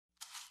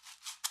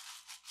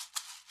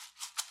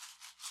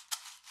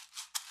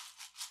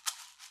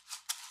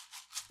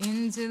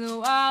Into the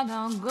wild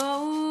I'll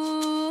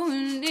go,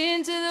 and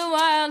into the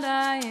wild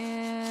I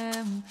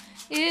am.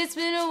 It's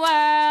been a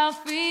while,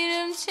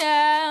 freedom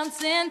child,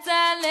 since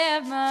I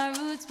left my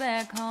roots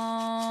back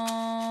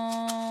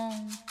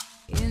home.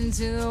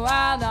 Into the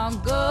wild I'll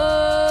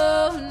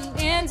go, and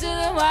into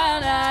the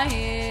wild I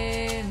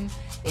am.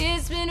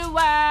 It's been a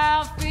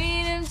while,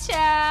 freedom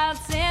child,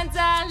 since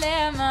I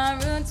left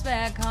my roots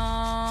back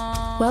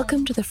home.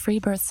 Welcome to the Free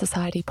Birth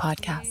Society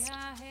podcast.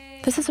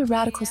 This is a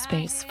radical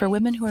space for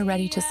women who are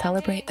ready to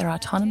celebrate their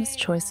autonomous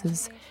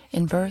choices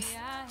in birth,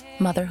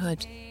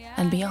 motherhood,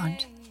 and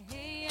beyond.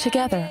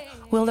 Together,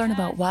 we'll learn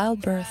about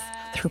wild birth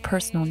through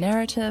personal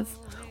narrative,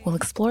 we'll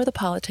explore the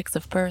politics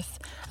of birth,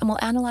 and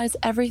we'll analyze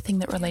everything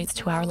that relates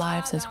to our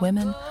lives as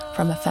women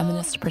from a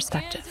feminist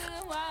perspective.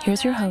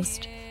 Here's your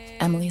host,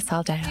 Emily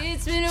Saldea.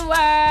 It's been a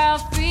while,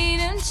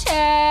 freedom child,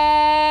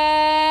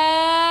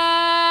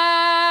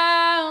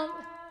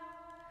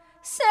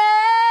 since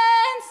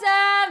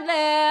I've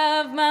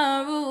left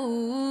my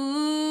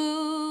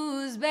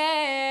roots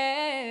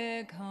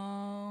back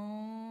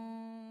home.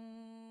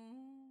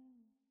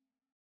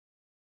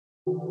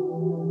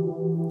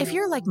 If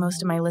you're like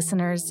most of my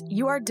listeners,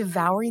 you are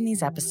devouring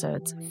these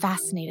episodes,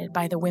 fascinated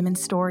by the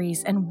women's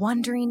stories, and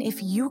wondering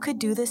if you could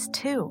do this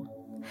too.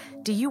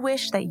 Do you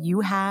wish that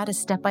you had a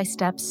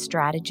step-by-step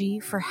strategy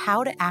for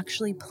how to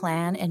actually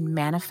plan and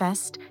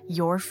manifest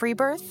your free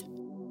birth?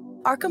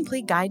 Our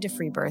complete guide to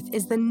free birth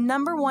is the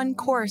 #1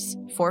 course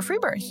for free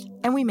birth,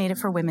 and we made it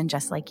for women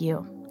just like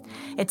you.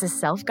 It's a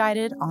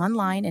self-guided,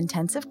 online,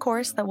 intensive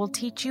course that will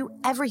teach you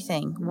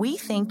everything we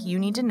think you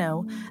need to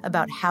know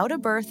about how to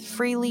birth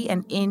freely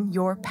and in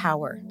your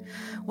power.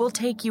 We'll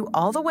take you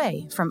all the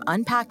way from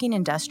unpacking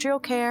industrial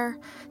care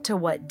to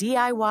what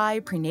DIY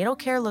prenatal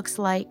care looks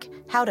like,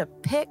 how to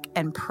pick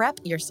and prep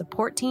your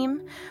support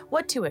team,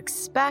 what to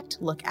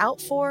expect, look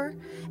out for,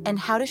 and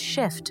how to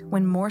shift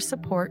when more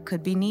support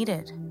could be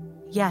needed.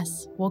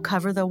 Yes, we'll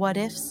cover the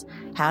what-ifs,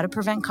 how to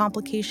prevent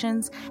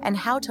complications, and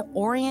how to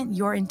orient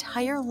your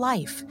entire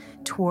life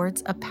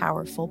towards a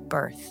powerful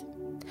birth.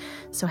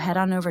 So head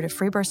on over to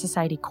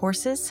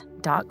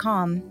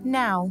freebirthsocietycourses.com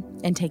now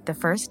and take the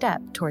first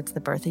step towards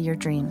the birth of your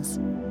dreams.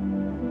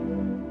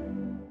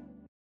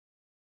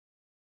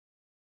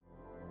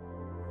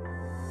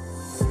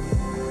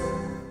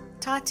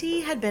 Tati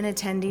had been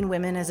attending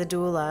women as a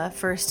doula,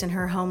 first in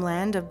her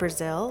homeland of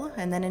Brazil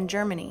and then in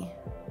Germany.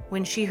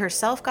 When she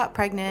herself got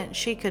pregnant,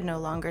 she could no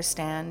longer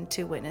stand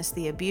to witness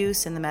the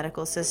abuse in the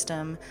medical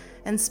system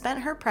and spent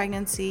her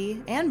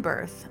pregnancy and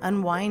birth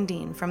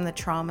unwinding from the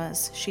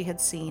traumas she had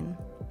seen.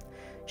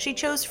 She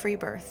chose free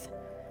birth,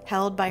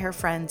 held by her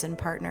friends and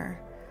partner.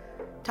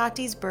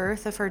 Tati's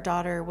birth of her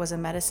daughter was a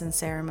medicine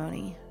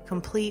ceremony,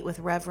 complete with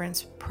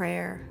reverence,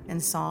 prayer,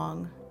 and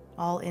song,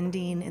 all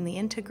ending in the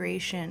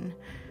integration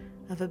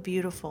of a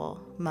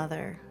beautiful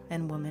mother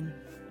and woman.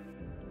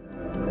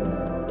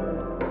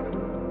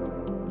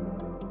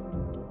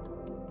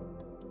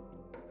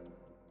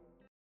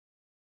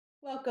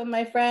 Welcome,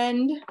 my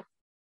friend.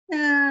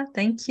 Yeah,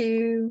 thank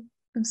you.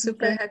 I'm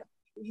super happy to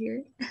be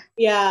here.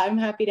 Yeah, I'm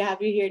happy to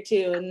have you here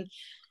too. And,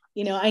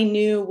 you know, I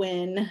knew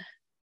when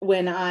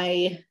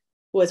I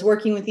was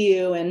working with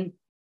you and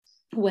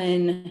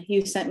when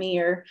you sent me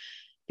your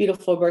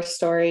beautiful birth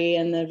story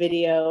and the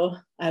video,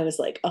 I was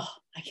like, oh,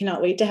 I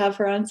cannot wait to have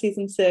her on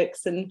season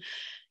 6 and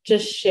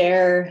just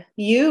share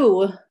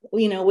you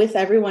know, with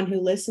everyone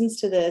who listens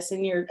to this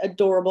and your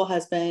adorable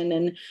husband.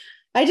 And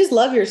I just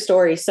love your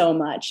story so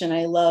much. And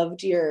I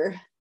loved your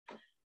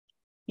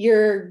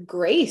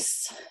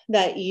grace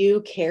that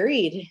you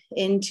carried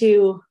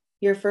into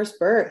your first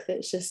birth.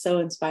 It's just so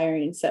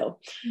inspiring. So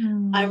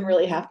I'm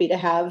really happy to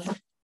have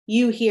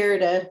you here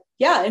to,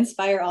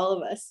 inspire all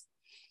of us.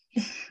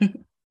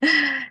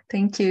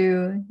 Thank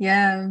you.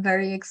 Yeah, I'm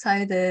very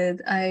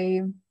excited.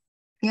 I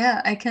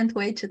can't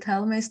wait to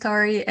tell my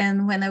story.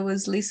 And when I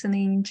was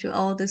listening to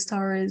all the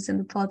stories in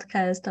the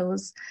podcast, I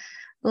was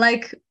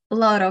like a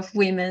lot of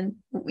women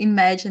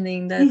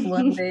imagining that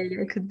one day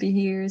I could be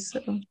here. So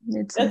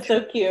that's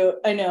so cute.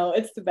 I know,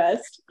 it's the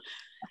best.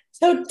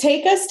 So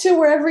take us to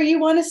wherever you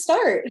want to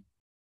start.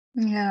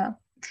 Yeah,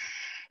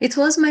 it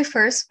was my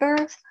first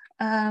birth.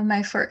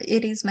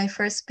 It is my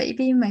first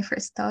baby, my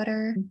first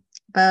daughter.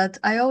 But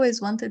I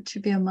always wanted to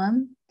be a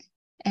mom.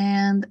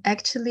 And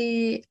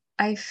actually,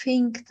 I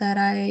think that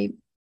I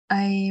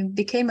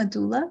became a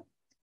doula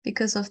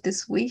because of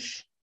this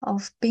wish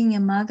of being a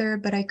mother,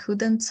 but I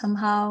couldn't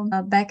somehow.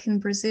 Back in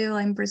Brazil,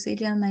 I'm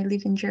Brazilian, I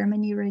live in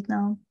Germany right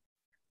now.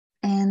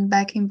 And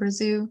back in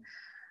Brazil,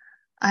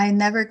 I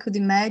never could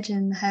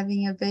imagine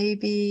having a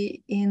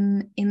baby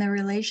in a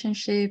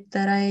relationship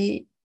that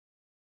I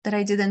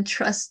didn't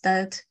trust,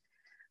 that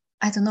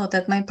I don't know,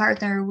 that my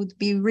partner would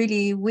be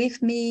really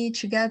with me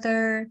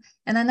together.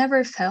 And I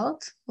never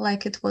felt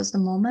like it was the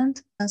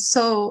moment.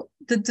 So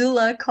the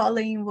doula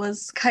calling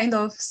was kind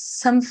of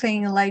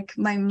something like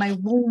my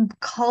womb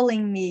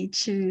calling me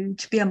to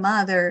be a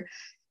mother.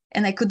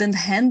 And I couldn't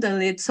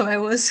handle it. So I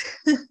was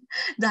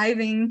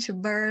diving into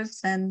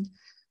births. And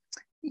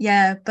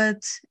yeah,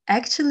 but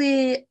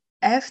actually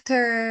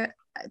after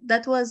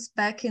that was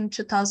back in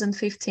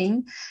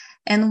 2015.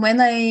 And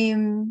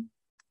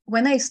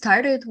when I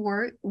started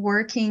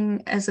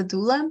working as a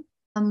doula,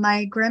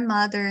 my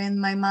grandmother and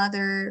my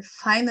mother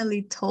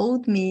finally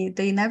told me,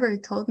 they never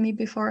told me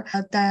before,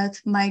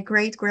 that my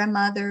great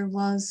grandmother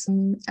was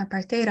a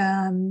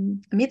parteira,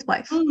 a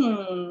midwife.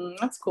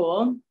 That's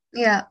cool.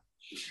 Yeah,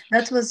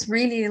 that was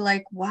really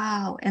like,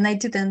 wow. And I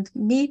didn't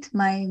meet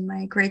my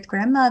great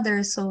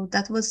grandmother, so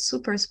that was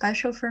super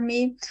special for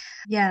me.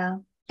 Yeah.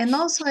 And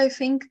also, I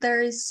think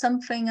there is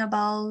something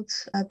about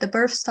the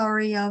birth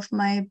story of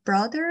my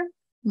brother,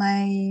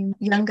 my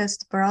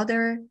youngest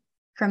brother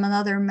from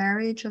another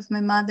marriage of my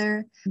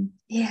mother.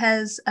 He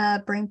has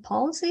brain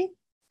palsy.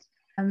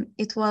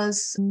 It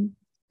was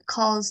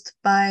caused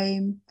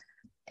by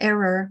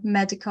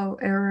medical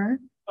error.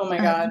 Oh my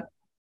God.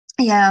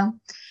 Yeah.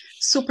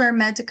 Super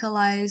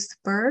medicalized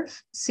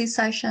birth,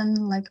 C-section,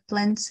 like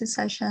planned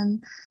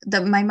C-section.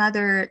 My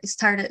mother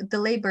started the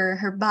labor,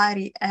 her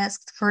body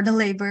asked for the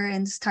labor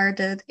and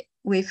started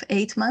with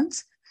 8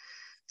 months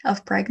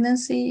of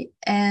pregnancy.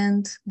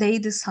 And they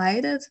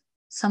decided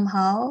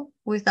somehow,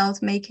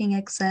 without making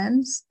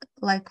exams,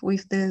 like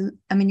with the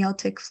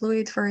amniotic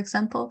fluid, for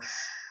example,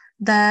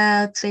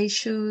 that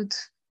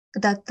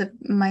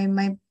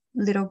my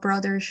little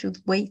brother should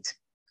wait.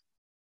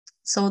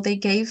 So they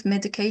gave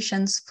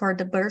medications for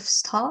the birth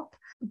stop,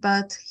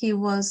 but he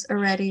was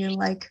already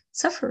like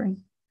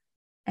suffering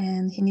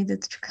and he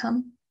needed to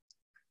come.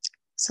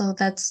 So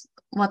that's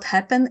what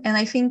happened. And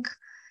I think,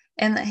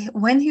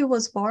 when he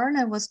was born,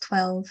 I was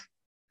 12.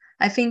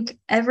 I think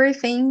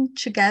everything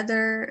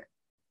together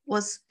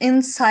was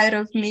inside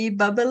of me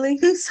bubbling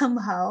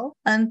somehow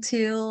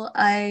until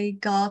I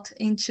got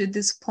into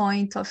this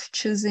point of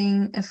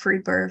choosing a free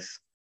birth,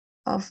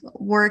 of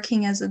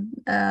working as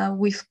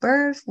with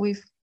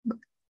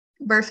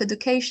birth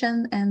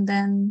education, and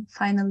then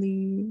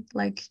finally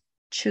like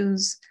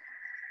choose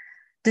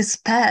this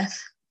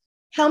path.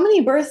 How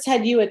many births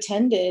had you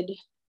attended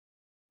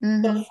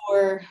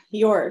before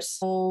yours?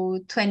 So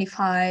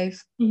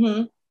 25.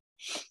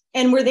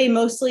 And were they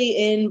mostly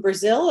in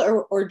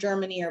Brazil or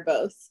Germany or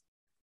both?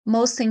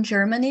 Most in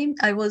Germany.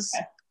 I was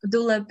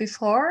doula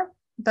before,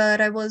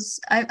 but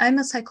I'm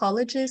a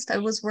psychologist. I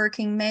was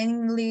working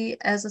mainly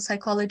as a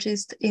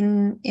psychologist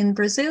in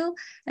Brazil,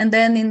 and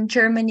then in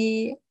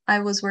Germany I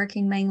was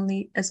working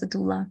mainly as a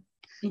doula.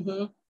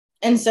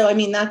 And so, I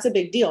mean, that's a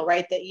big deal,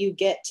 right? That you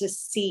get to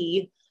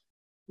see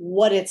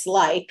what it's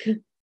like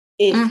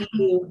if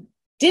you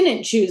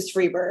didn't choose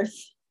free birth.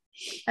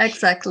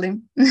 Exactly.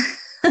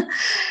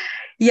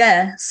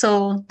 Yeah.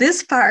 So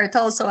this part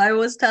also, I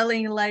was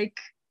telling like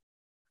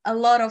a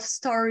lot of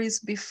stories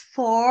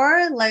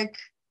before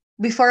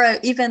I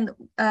even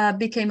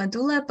became a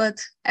doula, but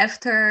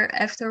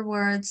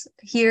afterwards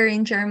here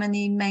in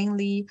Germany,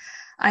 mainly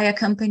I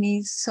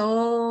accompanied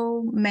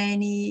so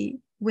many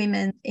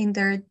women in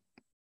their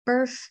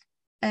birth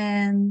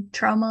and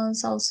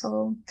traumas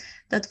also.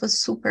 That was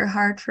super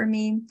hard for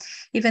me.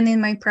 Even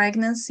in my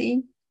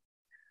pregnancy,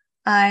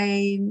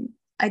 I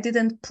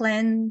didn't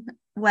plan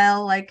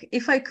well, like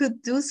if I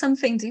could do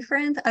something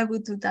different, I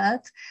would do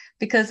that,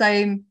 because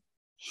in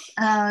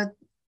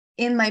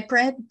my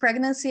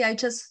pregnancy, I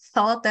just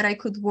thought that I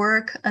could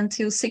work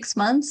until 6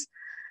 months.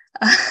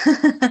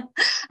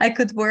 I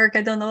could work,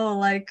 I don't know,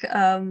 like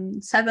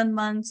 7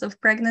 months of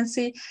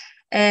pregnancy.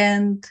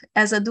 And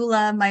as a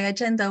doula, my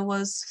agenda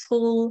was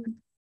full,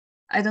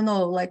 I don't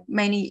know, like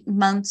many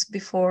months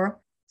before.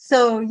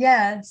 So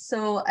yeah,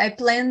 so I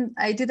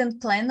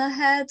didn't plan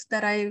ahead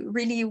that I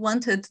really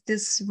wanted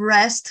this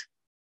rest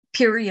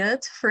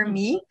period for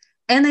me.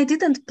 And I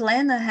didn't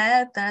plan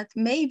ahead that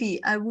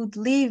maybe I would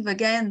live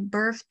again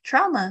birth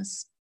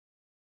traumas,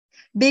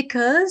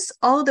 because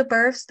all the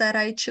births that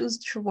I chose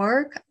to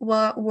work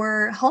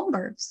were home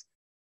births.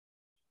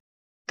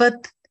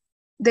 But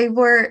they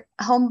were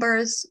home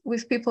births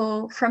with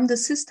people from the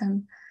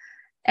system.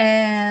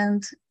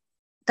 And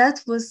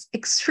that was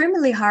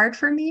extremely hard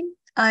for me.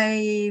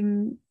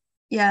 In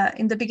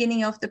the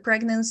beginning of the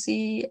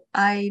pregnancy,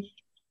 I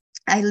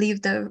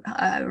lived a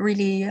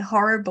really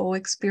horrible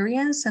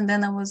experience. And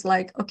then I was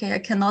like, okay, I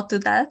cannot do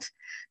that,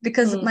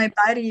 because my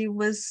body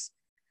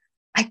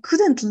I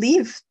couldn't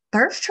live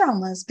birth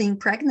traumas being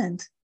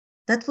pregnant.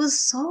 That was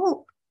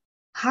so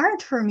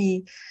hard for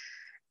me.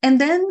 And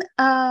then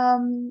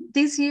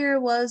this year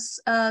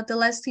was the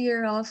last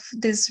year of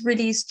this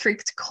really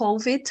strict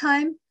COVID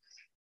time.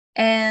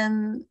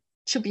 And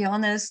to be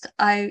honest,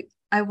 I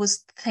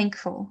was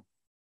thankful,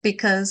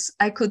 because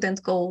I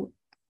couldn't go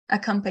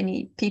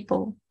accompany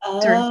people.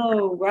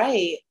 Oh,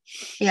 right.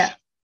 Yeah.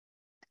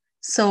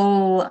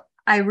 So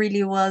I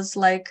really was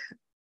like,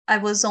 I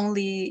was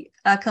only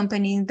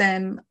accompanying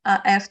them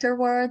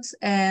afterwards,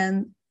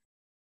 and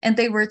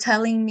they were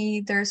telling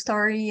me their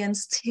story, and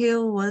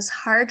still was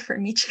hard for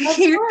me to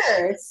hear.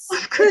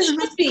 Of course.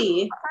 It should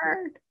be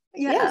hard.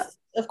 Yeah. Yes,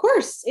 of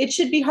course. It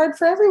should be hard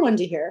for everyone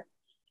to hear.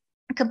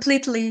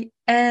 Completely.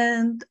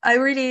 And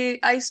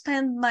I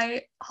spent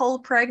my whole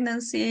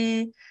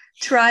pregnancy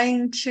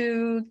trying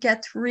to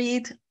get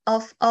rid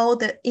of all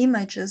the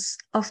images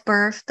of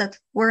birth that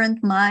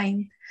weren't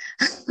mine.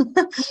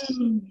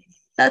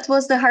 That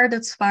was the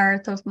hardest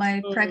part of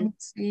my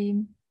pregnancy.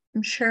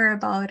 I'm sure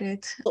about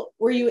it.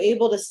 Were you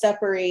able to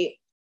separate,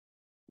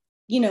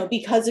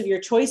 because of your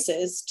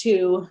choices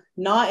to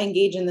not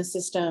engage in the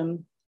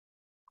system,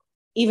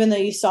 even though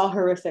you saw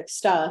horrific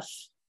stuff,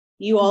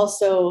 you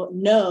also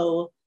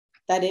know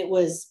that it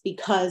was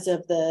because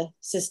of the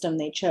system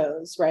they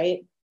chose,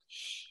 right?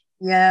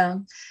 Yeah.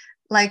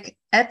 Like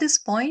at this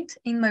point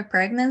in my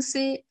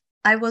pregnancy,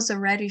 I was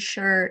already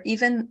sure,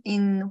 even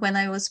when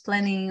I was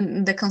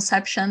planning the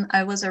conception,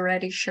 I was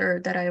already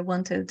sure that I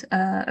wanted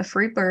a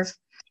free birth.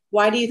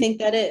 Why do you think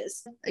that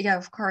is? Yeah,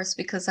 of course,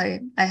 because I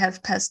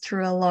have passed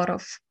through a lot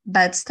of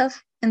bad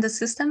stuff in the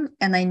system,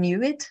 and I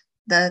knew it.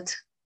 But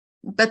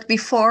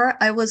before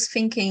I was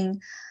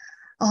thinking,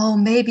 oh,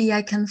 maybe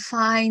I can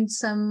find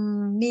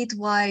some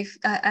midwife,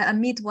 a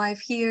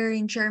midwife here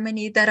in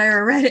Germany that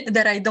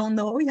I don't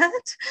know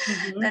yet,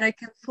 that I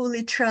can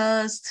fully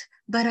trust.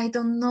 But I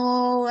don't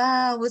know.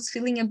 I was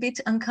feeling a bit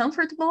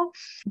uncomfortable.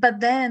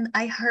 But then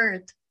I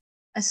heard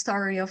a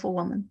story of a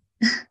woman,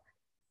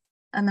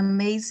 an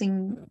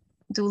amazing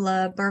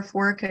doula, birth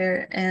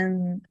worker,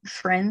 and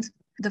friend.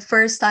 The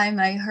first time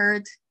I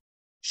heard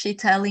she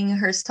telling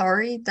her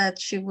story that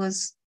she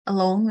was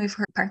alone with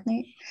her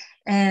partner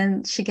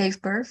and she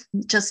gave birth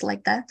just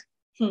like that.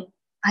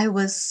 I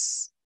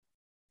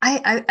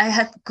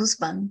had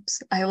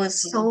goosebumps. I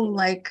was so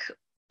like,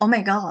 oh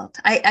my God,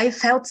 I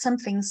felt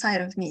something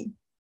inside of me.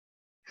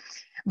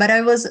 But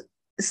I was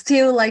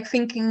still like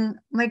thinking,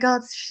 my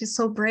God, she's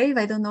so brave.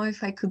 I don't know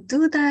if I could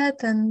do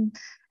that. And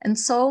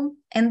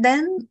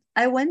then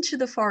I went to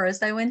the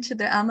forest. I went to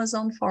the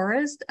Amazon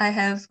forest. I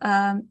have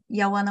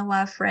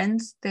Yawanawa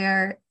friends.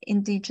 They're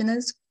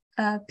indigenous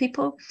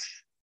people.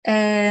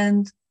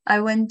 And I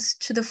went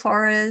to the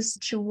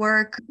forest to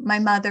work my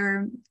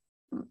mother,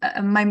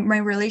 my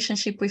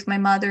relationship with my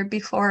mother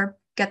before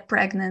get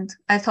pregnant.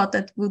 I thought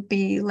that would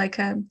be like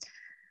a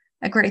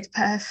great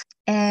path.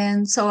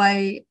 And so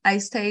I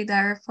stayed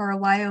there for a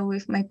while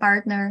with my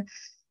partner,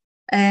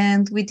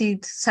 and we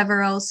did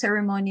several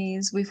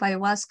ceremonies with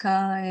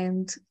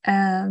ayahuasca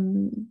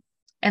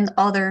and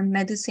other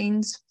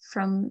medicines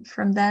from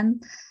them.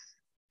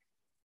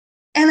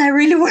 And I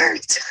really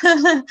worked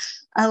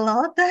a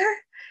lot there.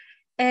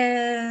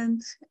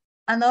 And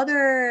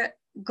another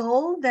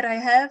goal that I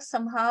have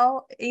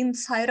somehow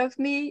inside of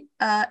me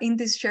in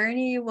this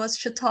journey was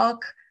to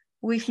talk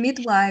with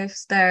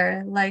midwives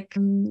there, like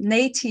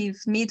native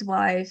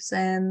midwives,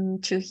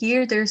 and to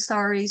hear their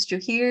stories, to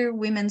hear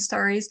women's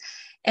stories.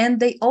 And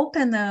they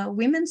opened a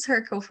women's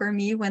circle for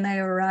me when I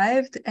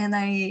arrived. And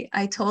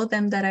I told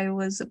them that I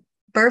was a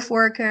birth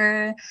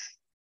worker.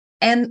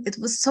 And it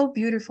was so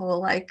beautiful.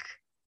 Like,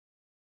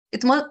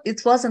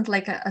 it wasn't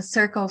like a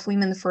circle of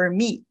women for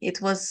me.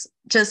 It was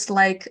just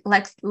like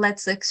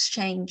let's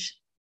exchange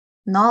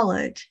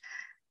knowledge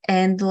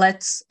and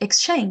let's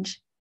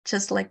exchange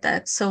just like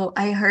that. So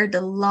I heard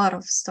a lot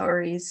of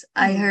stories.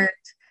 I heard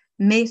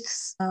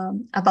myths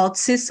about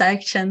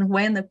C-section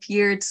when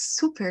appeared,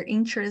 super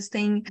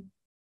interesting.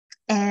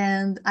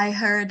 And I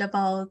heard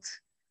about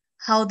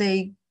how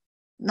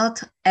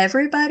not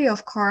everybody,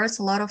 of course,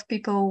 a lot of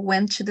people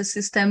went to the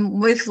system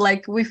with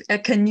a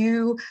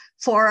canoe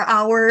for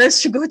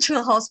hours to go to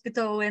a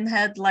hospital and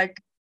had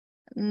like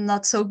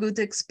not so good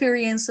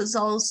experiences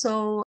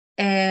also,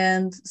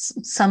 and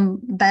some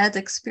bad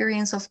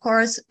experience, of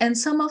course. And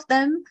some of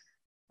them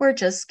were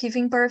just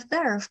giving birth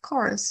there, of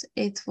course.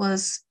 It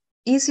was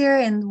easier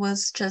and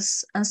was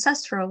just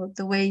ancestral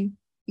the way,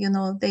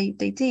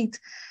 they did.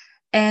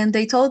 And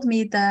they told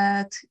me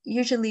that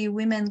usually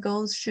women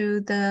go to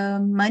the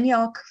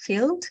manioc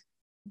field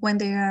when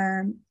they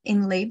are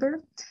in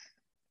labor,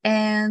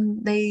 and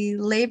they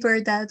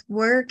labor that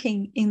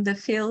working in the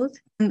field,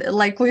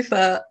 like with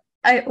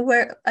I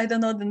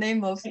don't know the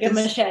name of like a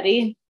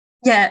machete.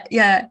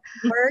 Yeah,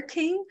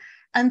 working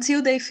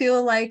until they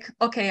feel like,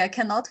 okay, I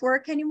cannot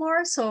work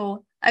anymore,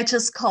 so I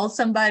just call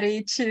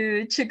somebody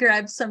to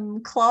grab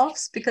some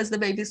cloths because the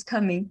baby's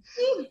coming.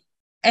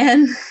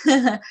 And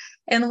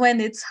and when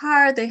it's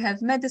hard, they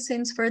have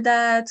medicines for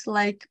that.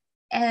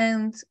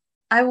 And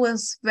I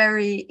was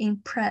very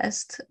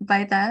impressed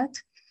by that.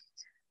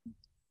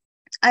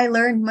 I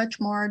learned much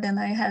more than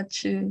I had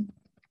to,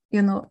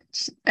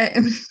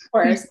 Of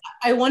course.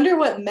 I wonder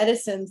what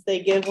medicines they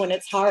give when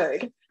it's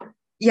hard.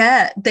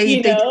 Yeah,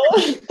 they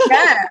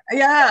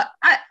yeah.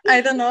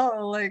 I don't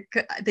know.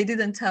 Like, they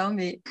didn't tell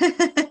me.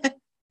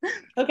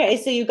 Okay,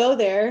 so you go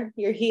there,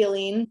 you're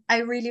healing. I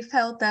really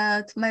felt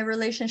that my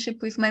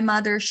relationship with my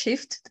mother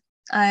shifted.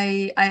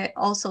 I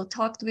also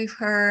talked with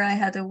her. I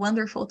had a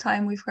wonderful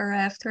time with her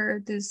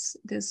after this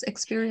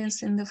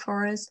experience in the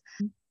forest.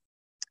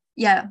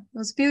 Yeah, it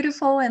was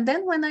beautiful. And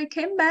then when I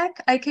came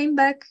back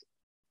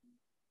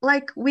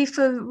like with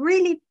a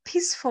really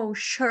peaceful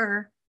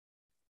sure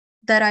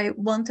that I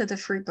wanted a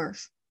free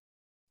birth.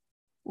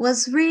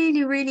 Was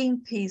really, really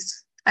in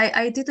peace.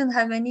 I didn't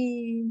have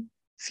any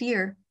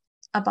fear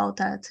about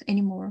that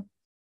anymore.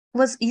 It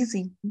was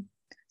easy.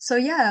 So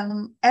yeah,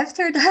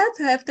 after that,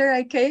 after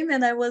I came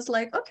and I was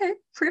like, okay,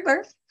 free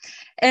birth.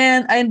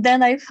 And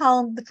then I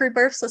found the Free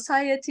Birth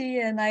Society,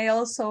 and I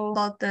also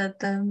bought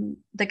the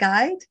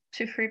guide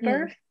to free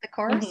birth, the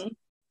course. Mm-hmm.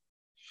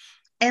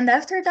 And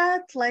after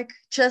that, like,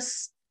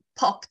 just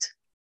popped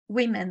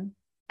women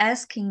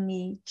asking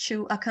me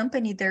to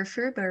accompany their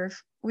free birth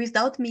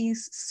without me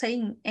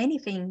saying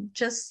anything,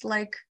 just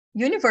like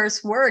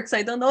universe works.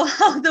 I don't know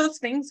how those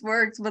things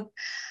works, but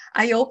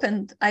I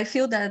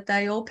feel that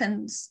I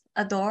opened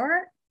a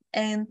door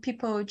and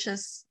people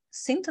just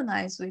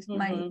synchronize with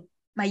my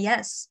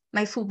yes,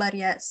 my full body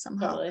yes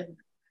somehow. Totally.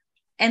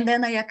 And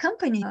then I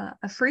accompanied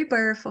a free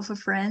birth of a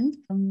friend,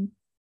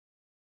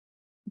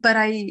 but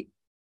I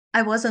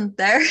wasn't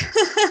there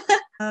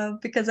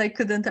because I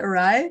couldn't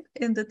arrive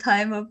in the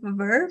time of the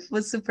birth. It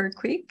was super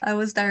quick. I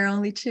was there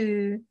only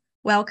to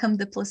welcome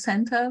the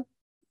placenta,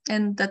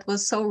 and that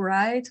was so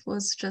right. It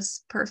was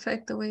just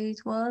perfect the way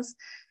it was.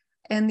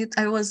 And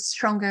I was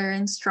stronger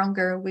and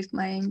stronger with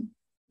my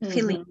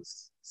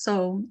feelings.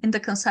 So in the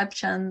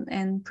conception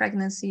and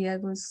pregnancy, I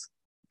was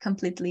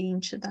completely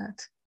into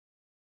that.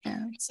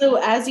 Yeah.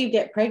 So as you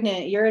get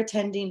pregnant, you're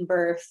attending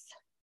birth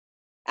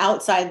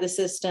outside the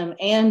system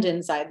and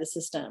inside the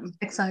system.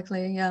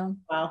 Exactly. Yeah.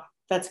 Wow.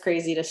 That's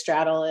crazy to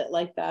straddle it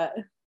like that.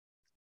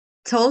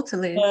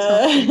 Totally.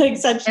 Like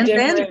such and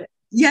different. Then,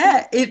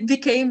 yeah, it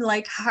became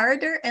like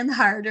harder and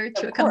harder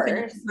to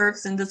accompany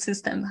births in the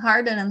system,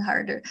 harder and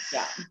harder.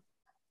 Yeah.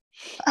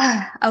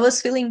 I was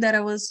feeling that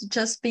I was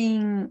just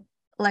being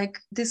like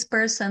this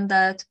person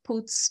that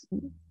puts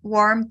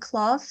warm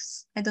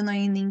cloths. I don't know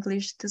in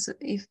English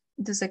if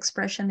this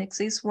expression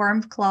exists,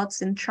 warm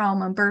cloths in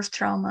trauma, birth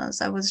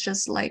traumas. I was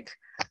just like,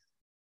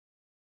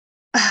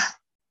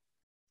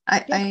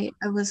 I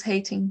was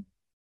hating.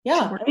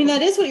 Yeah, I mean,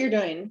 that is what you're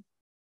doing,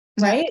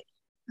 right? Yeah,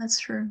 that's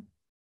true.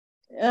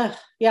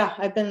 Yeah,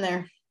 I've been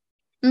there.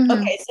 Mm-hmm.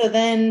 Okay, so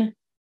then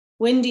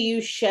when do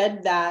you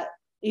shed that?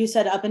 You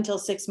said up until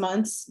 6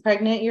 months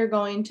pregnant, you're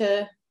going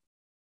to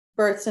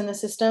births in the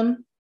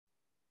system.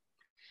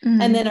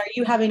 Mm-hmm. And then are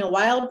you having a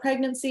wild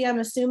pregnancy, I'm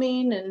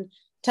assuming? And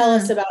tell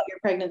us about your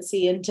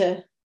pregnancy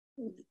into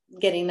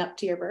getting up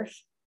to your birth.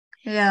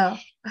 Yeah.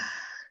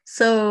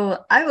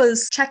 So I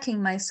was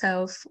checking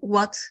myself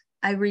what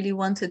I really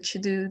wanted to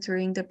do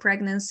during the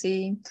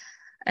pregnancy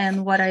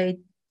and what I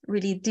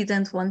really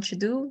didn't want to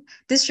do.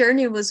 This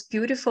journey was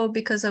beautiful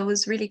because I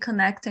was really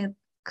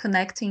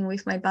connecting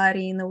with my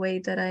body in a way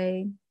that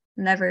I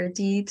never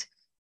did.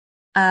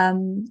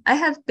 I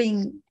have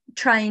been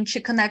trying to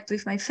connect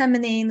with my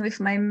feminine, with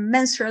my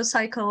menstrual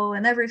cycle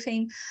and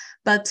everything.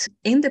 But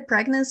in the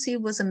pregnancy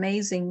was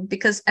amazing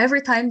because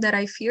every time that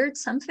I feared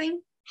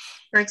something,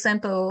 for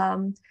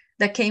example,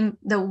 that came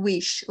the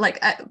wish,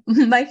 like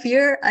my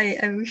fear,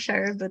 I will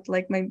share, but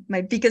like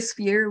my biggest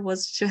fear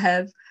was to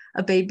have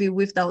a baby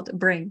without a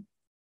brain.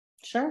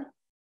 Sure.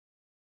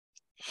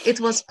 It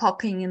was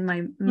popping in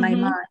my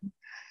mind.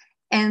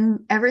 And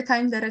every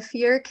time that a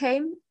fear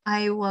came,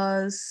 I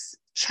was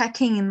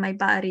checking in my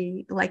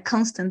body like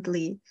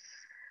constantly.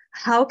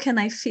 How can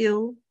I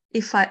feel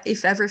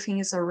if everything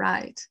is all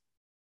right?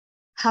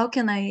 How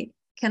can I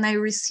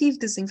receive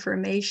this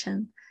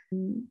information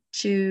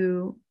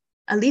to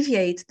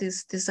alleviate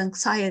this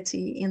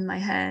anxiety in my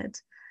head?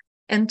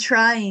 And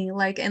trying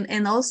like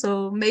and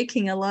also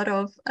making a lot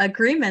of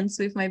agreements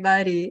with my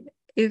body.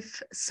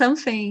 If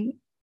something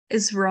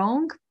is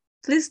wrong,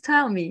 please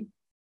tell me.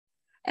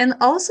 And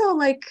also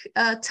like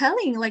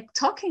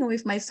talking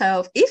with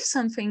myself, if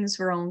something is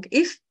wrong,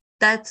 if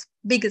that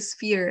biggest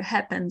fear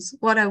happens,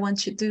 what I want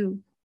to do.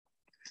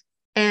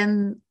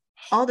 And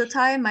all the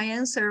time my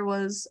answer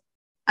was,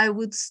 I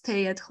would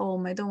stay at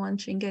home. I don't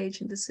want to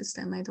engage in the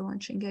system. I don't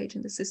want to engage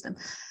in the system.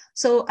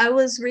 So I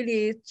was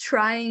really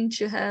trying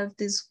to have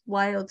this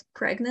wild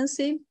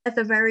pregnancy. At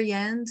the very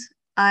end,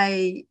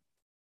 I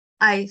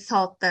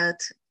thought that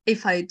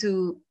if I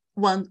do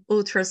one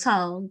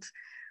ultrasound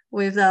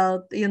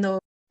without,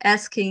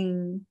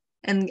 asking,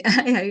 and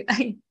I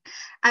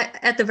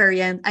at the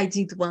very end, I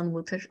did one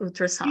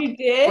ultrasound. You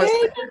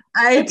did?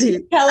 I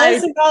did. Tell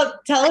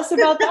us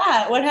about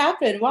that. What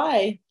happened?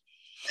 Why?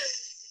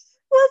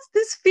 What's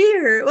this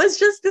fear? It was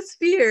just this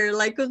fear.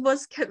 Like it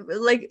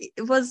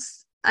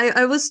was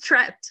I was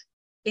trapped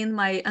in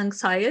my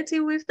anxiety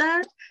with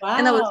that. Wow.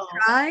 And I was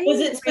trying. Was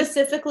it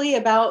specifically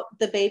about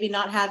the baby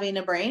not having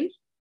a brain?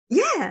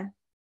 Yeah.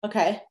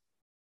 Okay.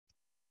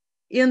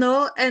 And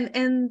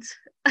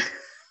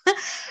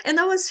and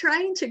I was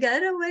trying to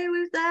get away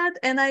with that.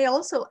 And I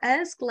also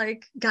asked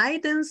like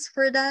guidance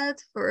for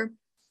that for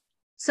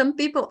some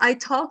people. I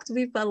talked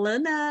with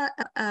Alana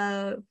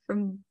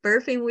from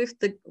Birthing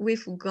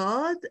with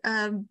God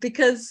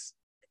because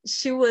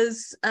she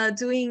was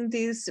doing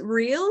these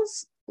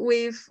reels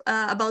with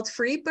about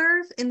free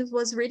birth, and it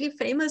was really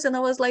famous. And I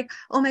was like,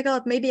 oh my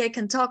God, maybe I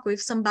can talk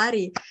with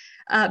somebody.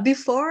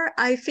 Before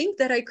I think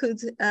that I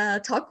could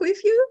talk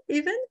with you,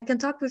 even I can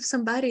talk with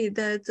somebody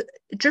that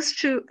just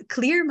to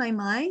clear my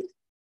mind.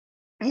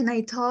 And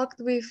I talked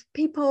with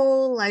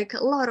people, like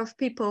a lot of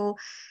people,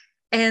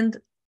 and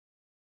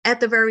at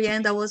the very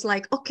end, I was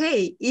like,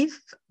 okay, if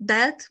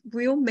that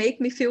will make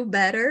me feel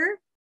better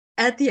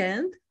at the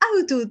end, I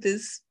will do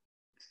this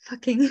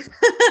fucking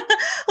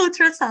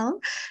ultrasound.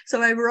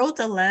 So I wrote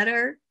a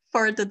letter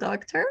for the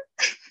doctor.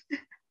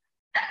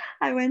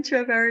 I went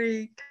to a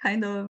very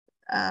kind of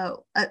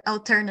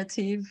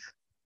alternative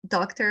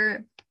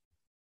doctor,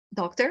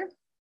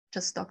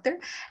 just doctor.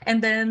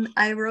 And then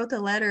I wrote a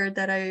letter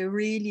that I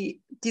really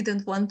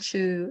didn't want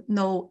to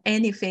know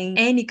anything,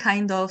 any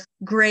kind of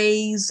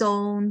gray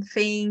zone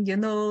thing,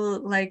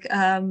 like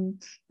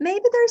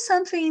maybe there's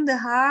something in the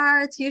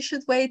heart, you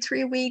should wait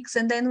 3 weeks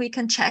and then we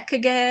can check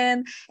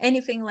again,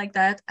 anything like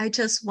that. I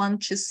just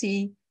want to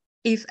see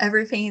if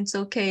everything is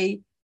okay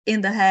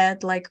in the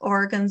head, like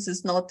organs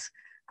is not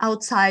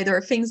outside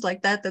or things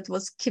like that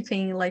was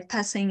keeping like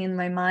passing in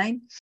my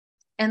mind.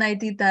 And I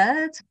did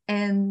that.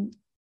 And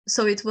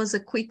so it was a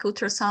quick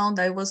ultrasound.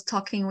 I was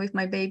talking with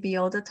my baby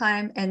all the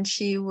time, and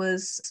she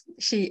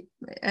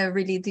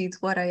really did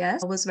what I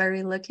asked. I was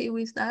very lucky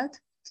with that,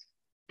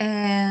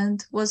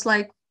 and was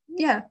like,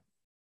 yeah,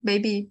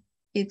 baby,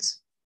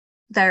 it's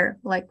there,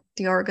 like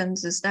the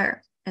organs is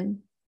there and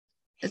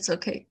it's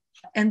okay.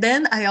 And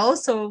then I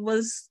also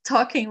was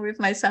talking with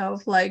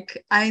myself,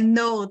 like, I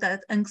know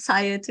that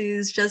anxiety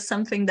is just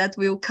something that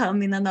will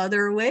come in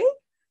another way.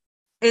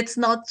 It's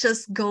not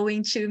just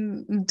going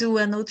to do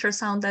an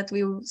ultrasound that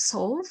will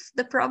solve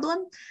the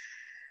problem.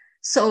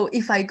 So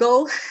if I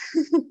go,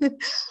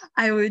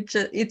 I would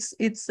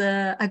it's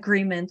a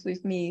agreement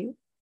with me.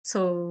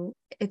 So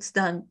it's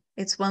done.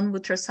 It's one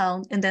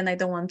ultrasound, and then I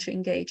don't want to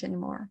engage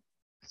anymore.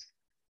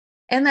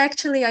 And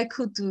actually I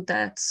could do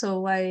that.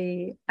 So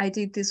I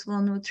did this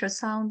one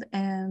ultrasound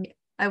and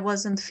I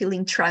wasn't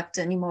feeling trapped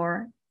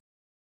anymore.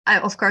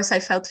 Of course, I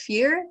felt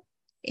fear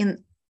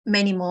in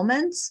many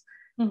moments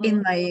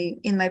in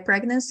my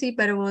pregnancy,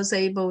 but I was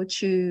able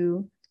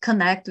to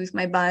connect with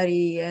my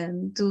body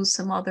and do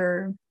some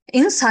other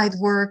inside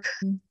work,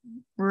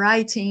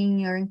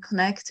 writing or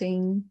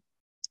connecting.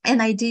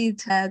 And I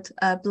did had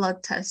a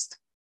blood test,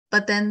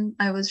 but then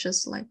I was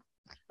just like,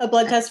 a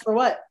blood test for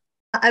what?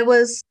 I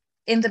was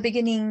in the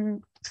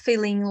beginning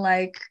feeling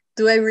like,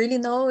 do I really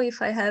know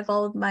if I have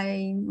all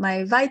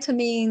my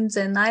vitamins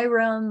and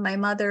iron? My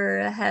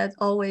mother had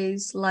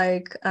always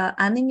like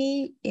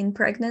anemia in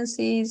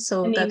pregnancy,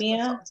 so anemia.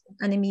 That was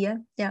anemia,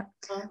 yeah.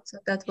 So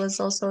that was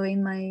also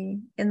in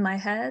my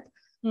head.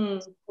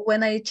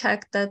 When I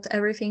checked that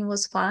everything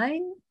was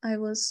fine, I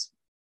was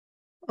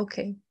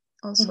okay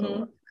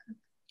also.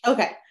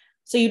 Okay,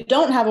 so you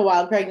don't have a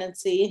wild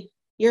pregnancy.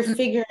 You're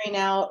figuring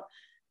out,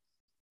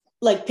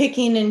 like,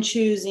 picking and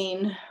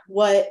choosing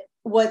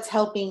what's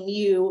helping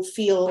you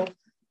feel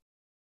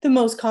the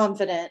most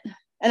confident.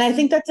 And I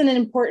think that's an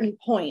important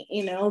point,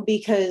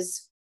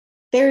 because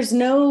there's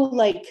no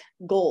like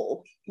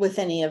goal with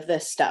any of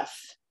this stuff,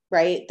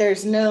 right?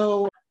 There's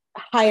no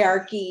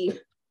hierarchy.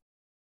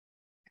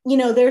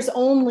 There's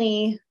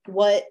only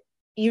what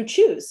you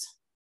choose.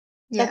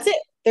 Yeah. That's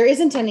it. There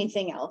isn't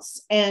anything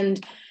else.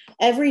 And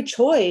every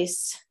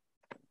choice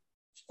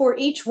for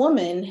each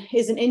woman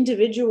is an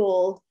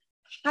individual,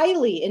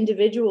 highly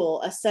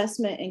individual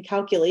assessment and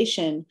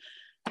calculation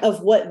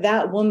of what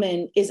that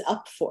woman is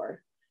up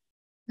for,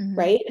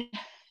 right?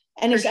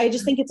 And I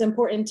just think it's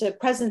important to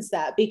presence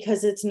that,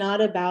 because it's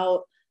not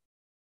about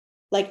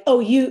like,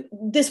 oh,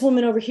 this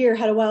woman over here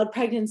had a wild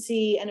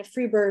pregnancy and a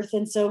free birth,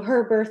 and so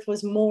her birth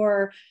was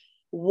more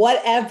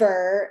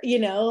whatever,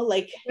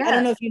 like, yeah. I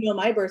don't know if you know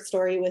my birth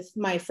story with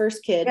my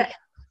first kid,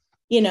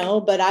 yeah.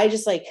 But I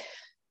just like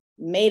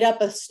made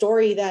up a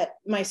story that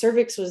my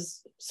cervix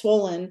was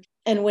swollen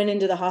and went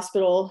into the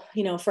hospital,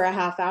 for a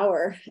half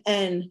hour.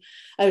 And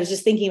I was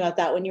just thinking about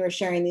that when you were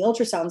sharing the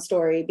ultrasound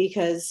story,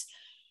 because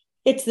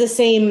it's the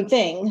same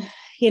thing,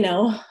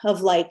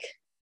 of like,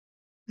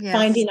 yes,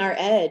 finding our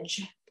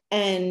edge.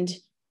 And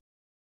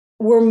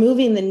we're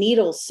moving the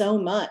needle so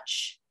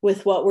much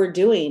with what we're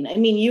doing. I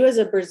mean, you as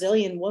a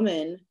Brazilian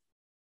woman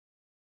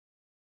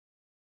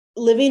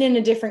living in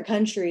a different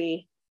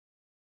country,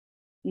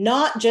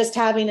 not just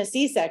having a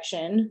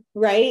C-section,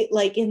 right?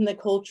 Like in the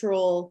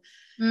cultural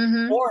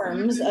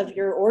norms of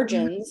your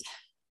origins.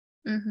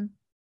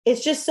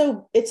 It's just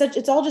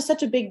it's all just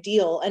such a big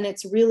deal. And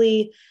it's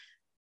really,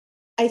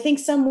 I think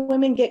some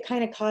women get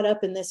kind of caught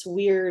up in this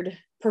weird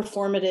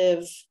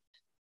performative,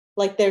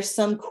 like there's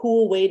some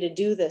cool way to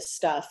do this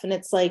stuff. And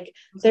it's like,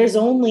 there's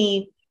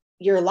only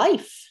your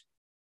life.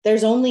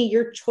 There's only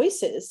your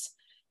choices.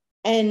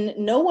 And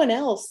no one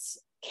else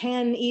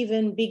can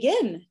even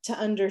begin to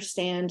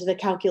understand the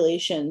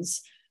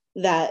calculations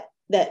that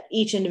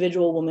each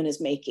individual woman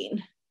is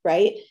making,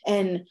 right?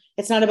 And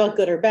it's not about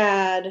good or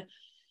bad.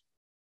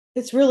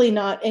 It's really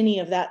not any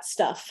of that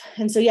stuff.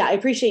 And so, yeah, I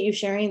appreciate you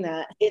sharing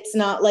that. It's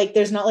not like,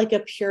 there's not like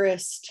a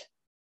purist,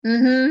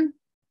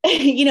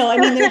 I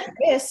mean, there's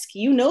risk,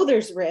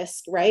 there's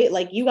risk, right?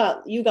 Like you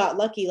got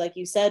lucky, like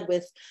you said,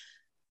 with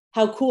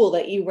how cool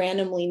that you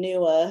randomly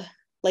knew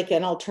like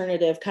an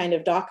alternative kind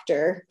of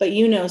doctor, but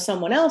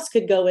someone else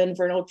could go in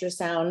for an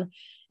ultrasound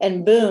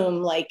and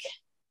boom, like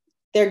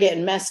they're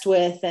getting messed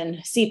with, and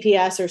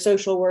CPS or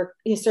social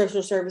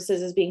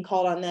services is being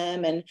called on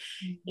them. And,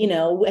 you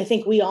know, I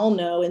think we all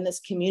know in this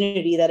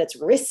community that it's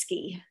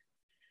risky,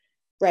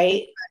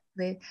 right?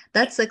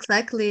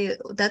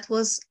 That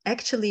was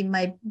actually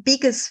my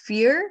biggest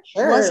fear.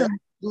 Sure.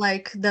 Wasn't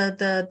like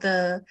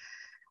the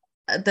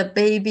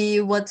baby,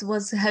 what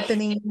was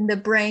happening in the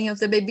brain of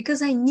the baby,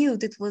 because I knew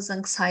that was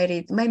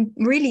anxiety.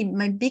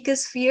 My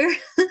biggest fear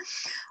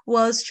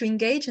was to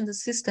engage in the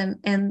system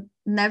and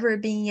never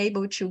being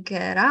able to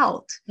get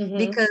out,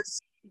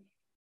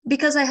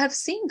 because I have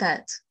seen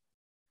that.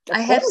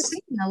 I have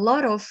seen a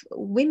lot of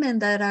women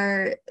that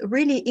are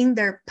really in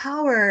their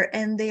power,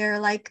 and they are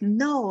like,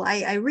 no,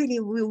 I really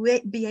will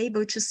be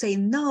able to say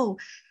no.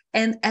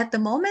 And at the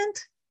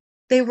moment,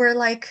 they were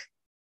like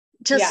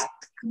just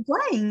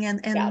complying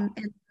and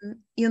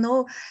you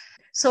know,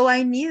 so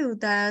I knew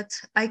that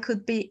I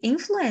could be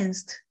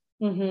influenced.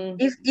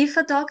 If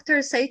a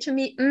doctor say to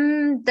me,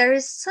 there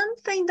is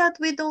something that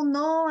we don't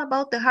know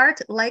about the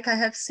heart, like I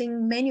have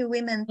seen many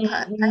women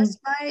pass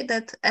by,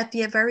 that at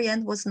the very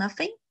end was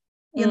nothing,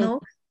 you know,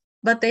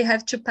 but they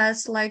have to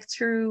pass like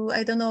through,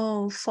 I don't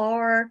know,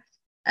 4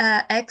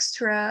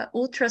 extra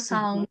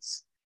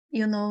ultrasounds,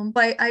 you know.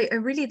 But I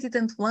really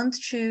didn't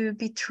want to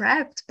be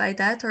trapped by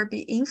that or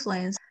be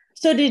influenced.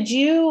 So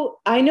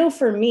I know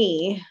for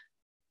me,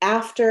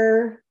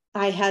 after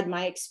I had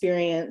my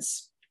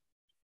experience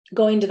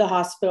going to the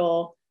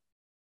hospital,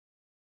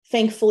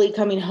 thankfully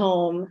coming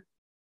home,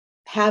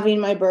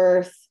 having my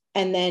birth,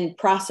 and then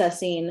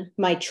processing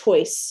my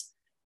choice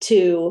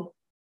to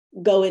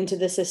go into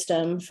the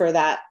system for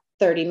that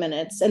 30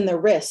 minutes and the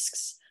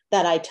risks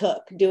that I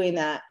took doing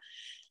that.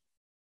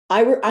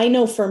 I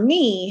know for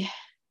me,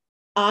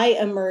 I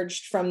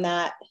emerged from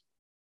that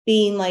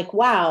being like,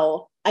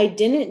 wow, I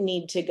didn't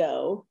need to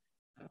go.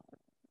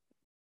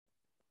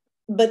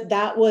 But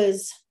that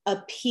was a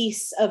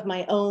piece of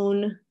my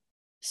own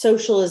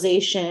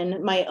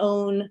socialization, my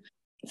own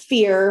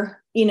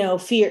fear, you know,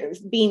 fear,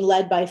 being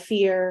led by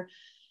fear,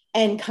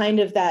 and kind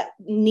of that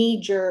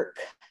knee-jerk,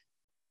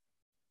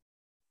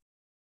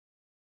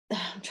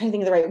 I'm trying to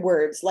think of the right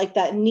words, like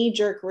that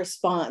knee-jerk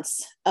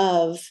response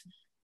of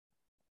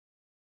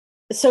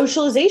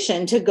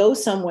socialization to go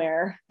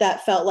somewhere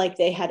that felt like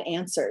they had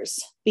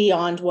answers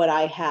beyond what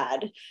I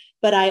had.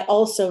 But I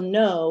also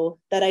know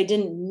that I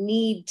didn't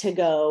need to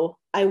go.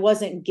 I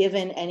wasn't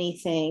given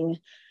anything.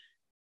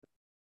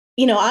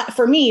 You know,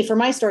 for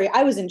my story,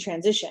 I was in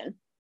transition.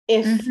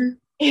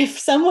 If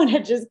someone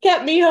had just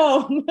kept me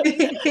home,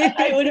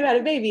 I would have had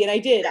a baby. And I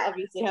did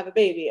obviously have a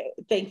baby,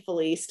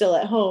 thankfully still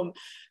at home.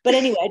 But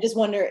anyway, I just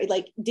wonder,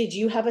 like, did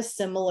you have a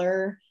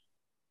similar,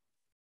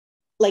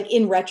 like,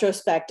 in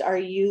retrospect, are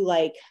you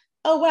like,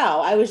 oh,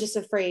 wow, I was just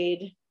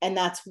afraid. And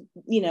that's,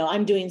 you know,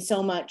 I'm doing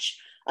so much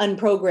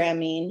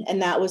unprogramming,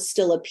 and that was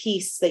still a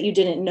piece that you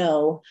didn't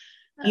know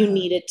you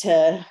needed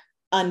to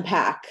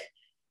unpack.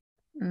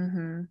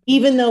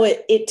 Even though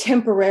it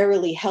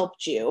temporarily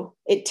helped you,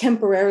 it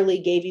temporarily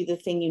gave you the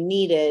thing you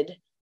needed.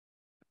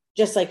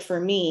 Just like for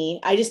me,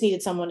 I just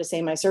needed someone to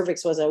say my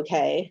cervix was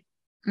okay.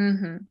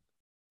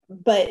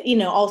 But, you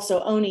know,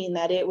 also owning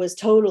that it was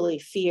totally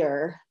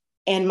fear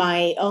and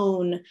my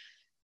own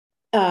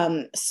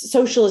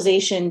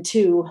socialization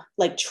to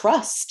like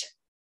trust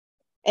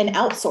and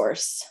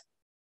outsource.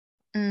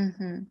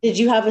 Did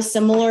you have a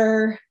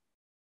similar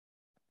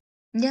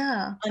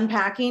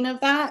unpacking of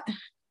that?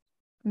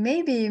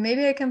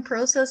 Maybe I can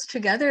process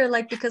together,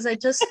 like, because I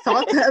just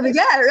thought because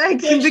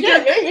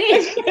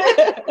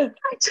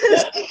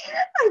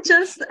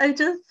I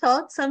just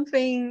thought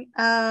something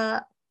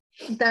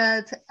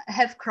that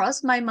have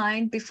crossed my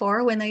mind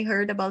before when I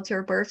heard about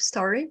your birth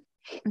story,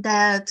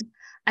 that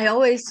I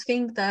always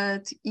think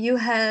that you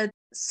had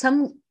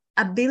some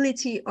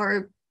ability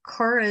or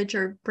courage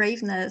or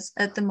braveness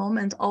at the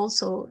moment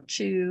also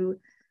to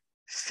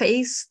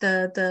face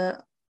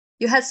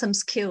you had some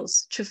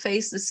skills to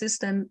face the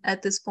system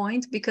at this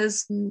point,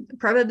 because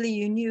probably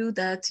you knew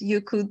that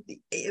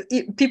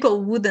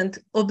people wouldn't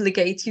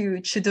obligate you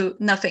to do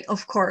nothing,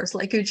 of course.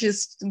 Like, you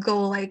just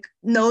go like,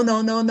 no,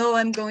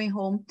 I'm going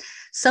home.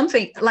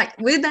 Something like,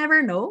 we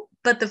never know.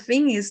 But the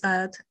thing is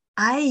that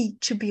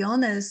to be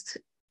honest,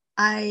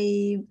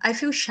 I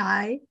feel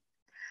shy.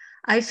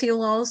 I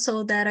feel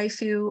also that I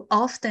feel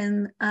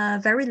often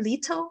very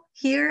little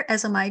here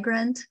as a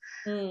migrant.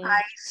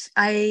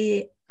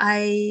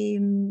 I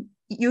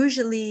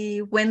usually,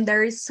 when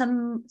there is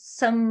some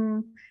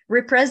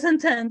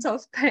representative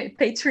of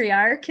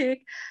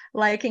patriarchy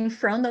like in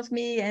front of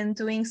me and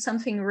doing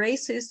something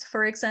racist,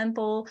 for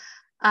example,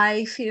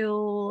 I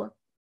feel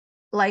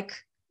like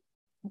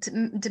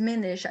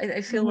diminished.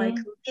 I feel like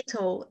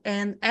little,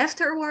 and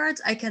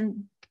afterwards I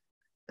can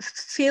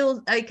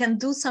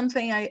do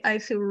something. I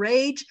feel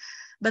rage,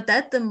 but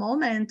at the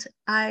moment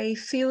I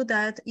feel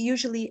that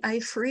usually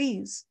I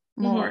freeze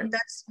more.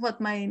 That's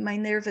what my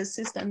nervous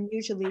system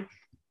usually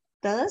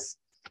does.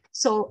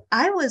 So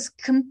I was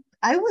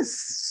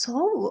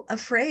so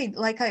afraid.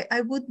 Like, I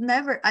would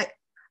never,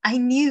 I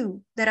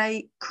knew that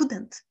I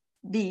couldn't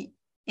be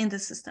in the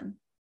system.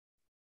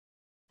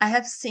 I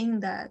have seen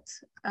that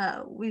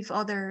with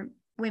other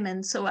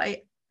women. So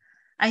I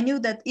knew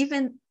that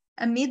even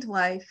a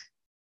midwife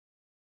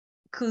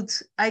could,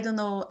 I don't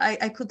know,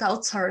 I could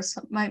outsource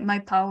my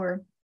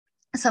power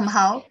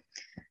somehow.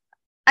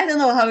 I don't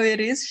know how it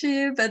is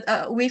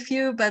with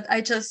you, but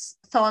I just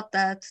thought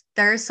that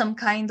there's some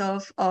kind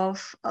of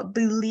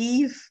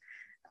belief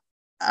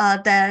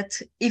that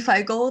if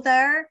I go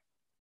there,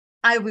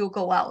 I will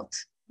go out.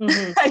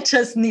 Mm-hmm. I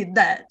just need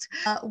that.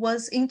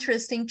 Was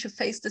interesting to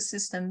face the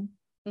system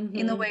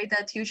in a way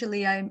that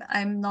usually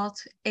I'm not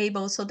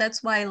able. So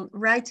that's why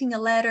writing a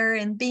letter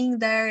and being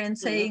there and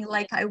saying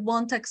like, I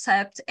won't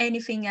accept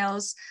anything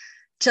else,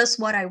 just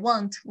what I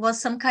want,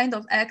 was some kind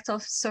of act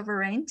of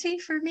sovereignty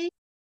for me.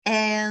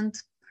 And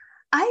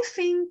I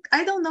think,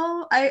 I don't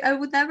know, I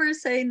would never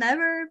say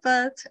never,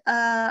 but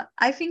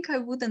I think I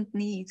wouldn't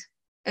need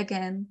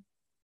again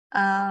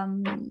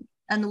an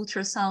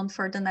ultrasound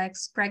for the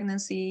next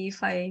pregnancy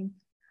if I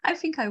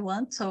think I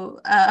want. So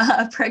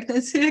a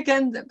pregnancy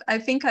again, I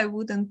think I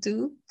wouldn't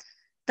do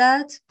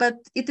that, but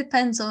it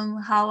depends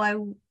on how I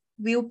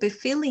will be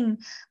feeling.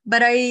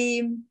 But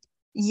during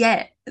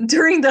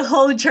the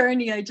whole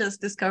journey, I just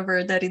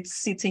discovered that it's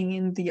sitting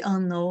in the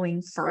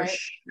unknowing for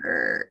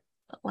sure.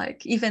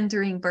 Like even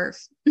during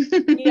birth.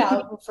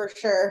 Yeah, for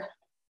sure.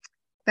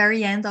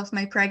 Very end of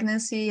my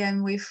pregnancy,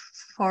 I'm with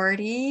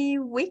 40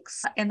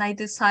 weeks, and I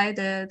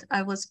decided,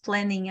 I was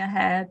planning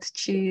ahead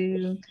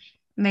to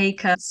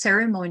make a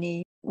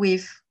ceremony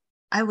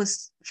I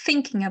was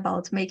thinking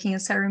about making a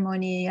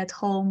ceremony at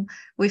home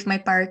with my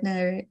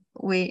partner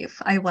with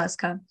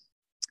ayahuasca,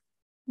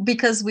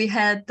 because we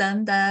had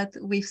done that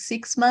with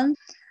 6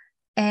 months.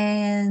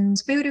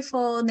 And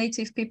beautiful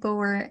native people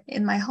were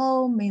in my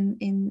home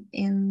in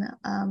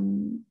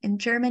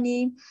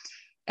Germany,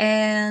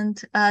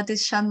 and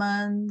this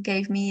shaman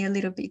gave me a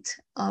little bit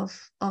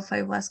of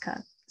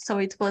ayahuasca. So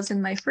it was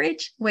in my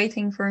fridge,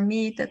 waiting for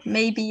me that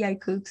maybe I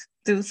could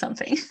do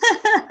something.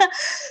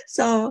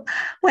 So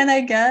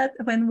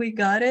when we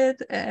got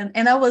it,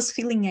 and I was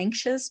feeling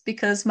anxious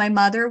because my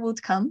mother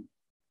would come,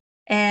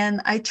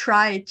 and I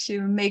tried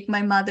to make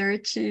my mother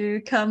to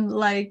come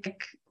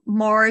like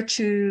more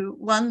to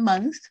 1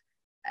 month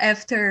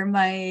after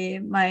my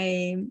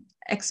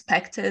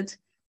expected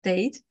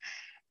date.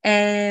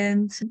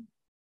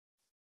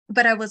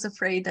 But I was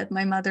afraid that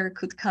my mother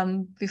could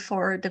come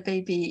before the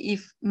baby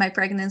if my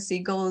pregnancy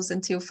goes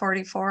until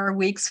 44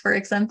 weeks, for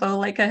example,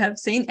 like I have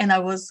seen. And I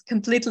was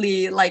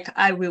completely like,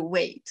 I will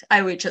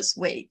just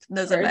wait.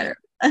 Doesn't matter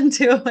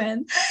until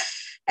when.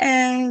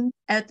 And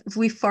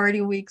with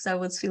 40 weeks, I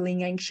was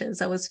feeling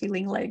anxious. I was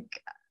feeling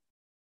like,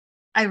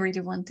 I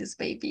really want this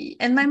baby.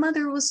 And my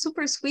mother was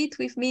super sweet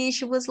with me.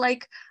 She was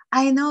like,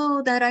 I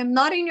know that I'm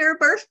not in your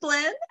birth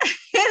plan.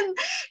 And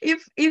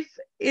if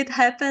it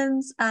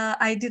happens,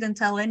 I didn't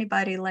tell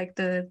anybody like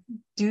the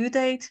due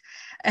date.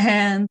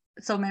 And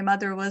so my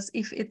mother was,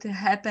 if it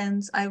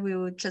happens, I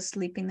will just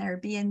sleep in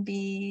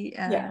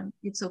Airbnb.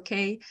 It's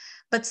okay.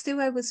 But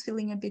still, I was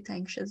feeling a bit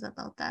anxious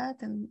about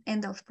that and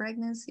end of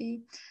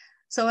pregnancy.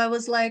 So I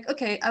was like,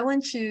 okay, I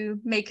want to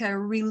make a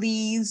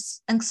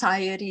release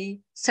anxiety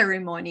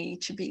ceremony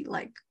to be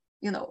like,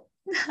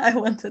 I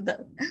wanted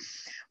that.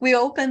 We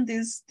opened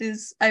this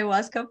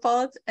ayahuasca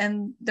pot,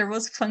 and there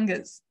was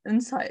fungus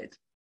inside.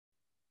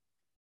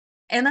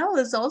 And I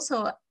was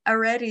also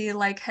already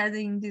like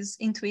having this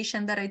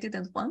intuition that I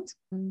didn't want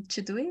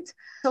to do it.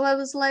 So I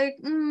was like,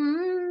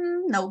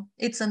 no,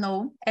 it's a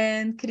no.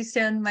 And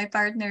Christian, my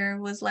partner,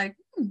 was like,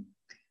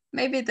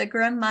 maybe the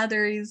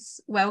grandmother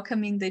is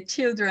welcoming the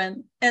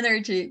children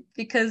energy,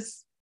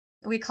 because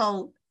we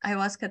call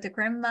ayahuasca the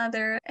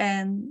grandmother,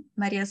 and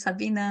Maria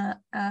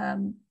Sabina,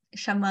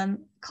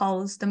 shaman,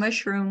 calls the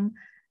mushroom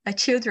a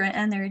children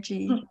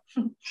energy,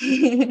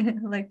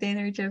 like the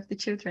energy of the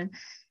children.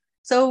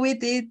 So we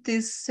did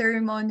this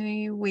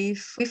ceremony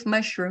with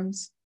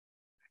mushrooms.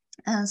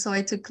 And so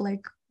I took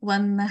like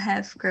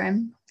 1.5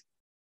 grams,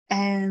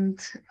 and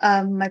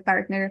my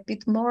partner a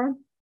bit more.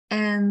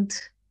 And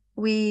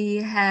we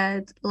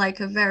had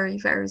like a very,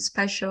 very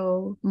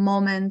special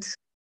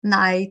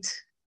night.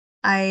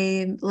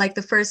 Like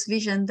the first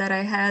vision that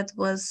I had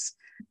was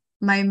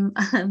my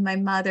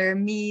mother,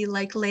 me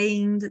like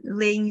laying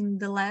in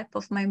the lap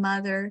of my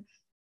mother.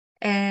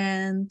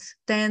 And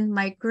then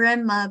my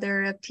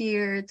grandmother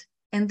appeared,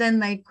 and then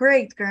my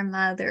great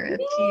grandmother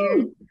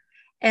appeared.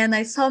 And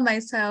I saw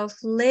myself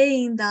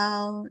laying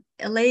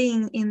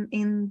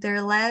in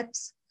their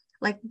laps,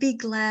 like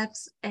big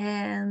laps.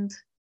 And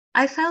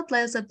I felt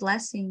as a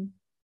blessing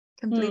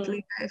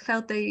completely. I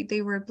felt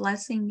they were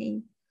blessing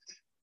me. It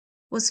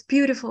was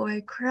beautiful.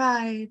 I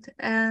cried.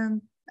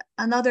 And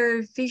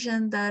another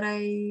vision that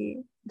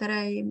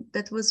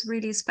was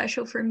really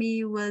special for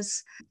me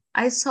was,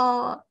 I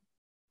saw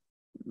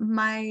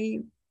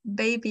my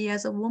baby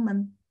as a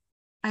woman.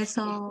 I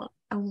saw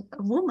a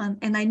woman,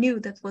 and I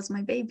knew that was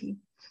my baby,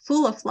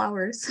 full of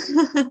flowers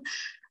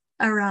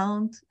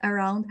around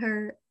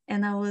her.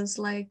 And I was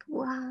like,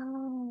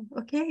 wow,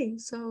 okay,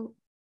 so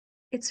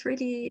it's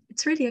really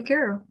a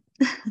girl.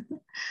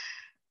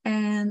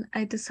 and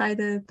I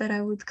decided that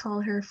I would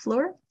call her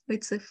Flor.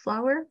 It's a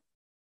flower,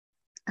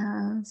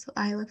 so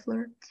Isla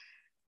Flor.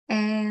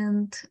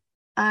 And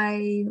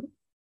I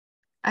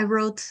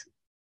wrote,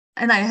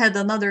 and I had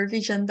another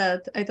vision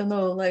that, I don't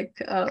know, like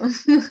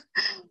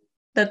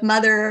that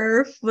Mother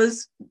Earth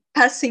was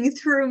passing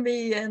through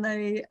me, and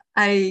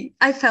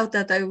I felt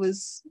that I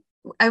was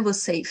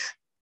safe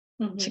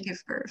to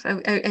give birth.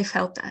 I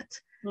felt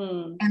that.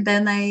 And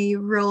then I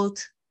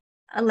wrote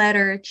a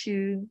letter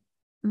to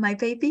my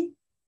baby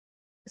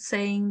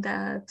saying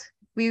that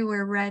we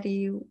were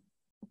ready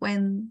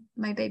when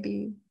my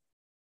baby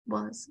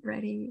was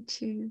ready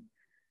to.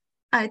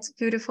 It's a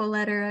beautiful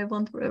letter. I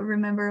won't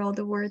remember all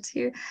the words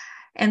here.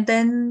 And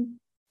then,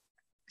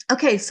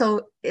 okay,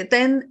 so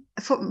then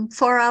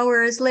 4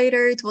 hours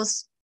later, it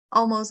was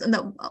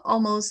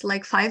almost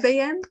like 5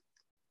 a.m.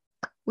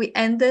 We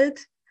ended,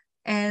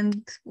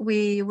 and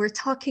we were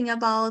talking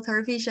about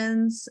our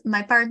visions.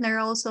 My partner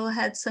also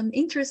had some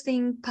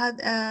interesting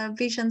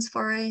visions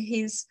for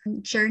his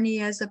journey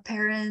as a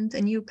parent.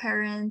 A new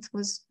parent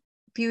was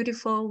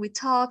beautiful. We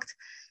talked.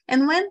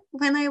 And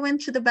when I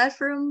went to the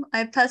bathroom,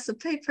 I passed the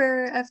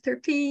paper after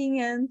peeing,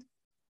 and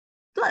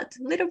blood,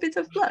 a little bit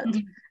of blood.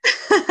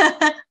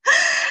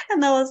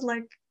 And I was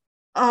like,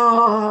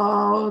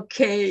 oh,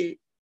 okay,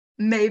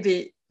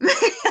 maybe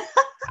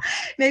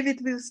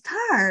it will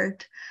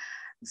start.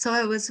 So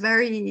I was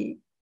very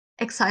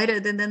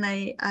excited. And then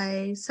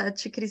I said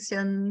to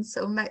Christian,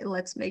 so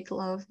let's make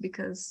love,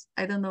 because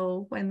I don't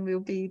know when will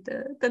be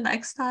the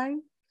next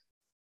time.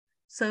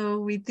 So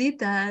we did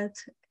that.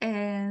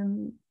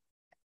 And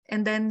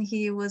then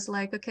he was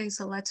like, okay,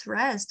 so let's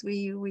rest.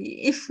 We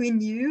if we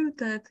knew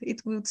that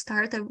it would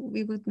start,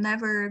 we would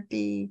never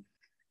be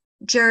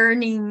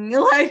journeying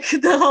like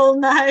the whole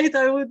night.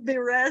 I would be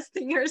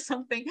resting or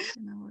something.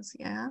 And I was,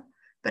 yeah,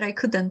 but I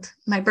couldn't.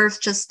 My birth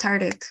just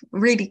started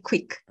really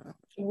quick.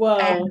 Whoa.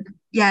 And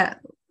yeah,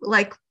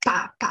 like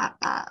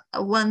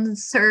one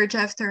surge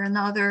after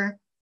another.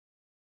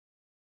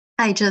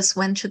 I just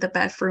went to the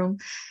bathroom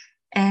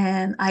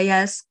and I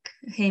asked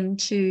him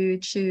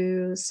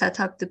to set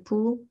up the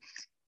pool.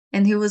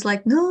 And he was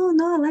like, no,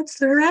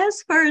 let's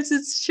rest first.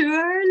 It's too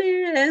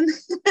early. And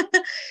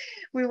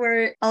we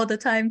were all the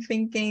time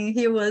thinking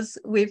he was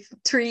with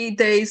 3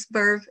 days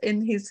birth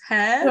in his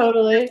head.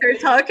 Totally. After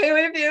talking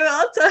with you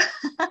also.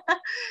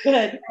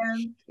 Good.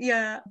 And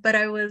yeah, but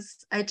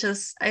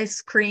I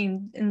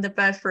screamed in the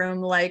bathroom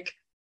like,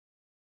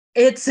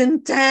 it's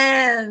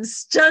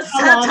intense. Just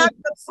set up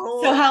the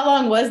pool. So how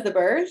long was the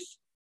birth?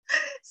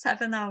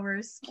 7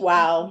 hours.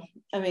 Wow.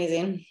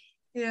 Amazing.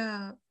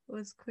 Yeah, it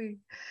was quick.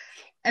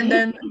 And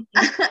then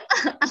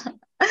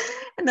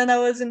and then I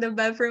was in the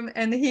bathroom,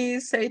 and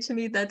he said to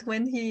me that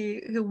when he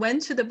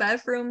went to the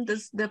bathroom,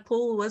 the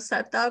pool was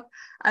set up.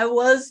 I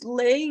was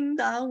laying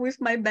down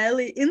with my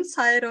belly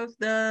inside of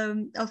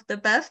the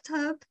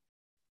bathtub,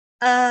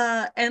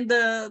 and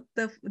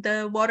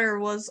the water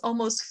was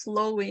almost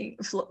floating,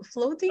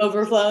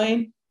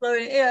 overflowing.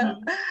 Yeah.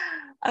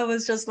 I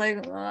was just like,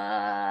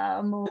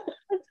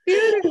 it's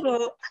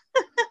beautiful.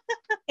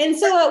 And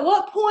so at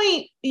what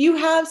point you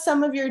have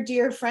some of your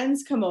dear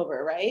friends come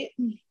over, right?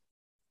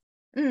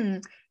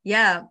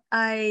 Yeah,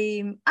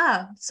 I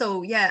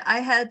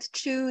had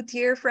 2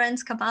 dear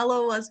friends.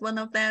 Kamalo was one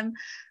of them.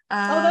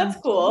 Oh, that's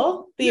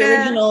cool. The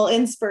original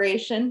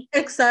inspiration.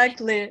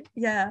 Exactly.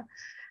 Yeah.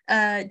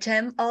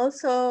 Jem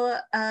also,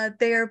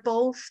 they're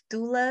both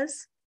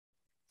doulas,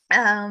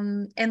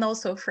 and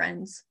also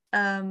friends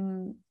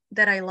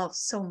that I love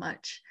so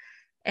much.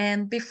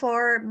 And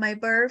before my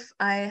birth,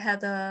 I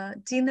had a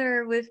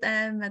dinner with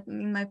them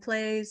in my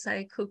place.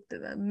 I cooked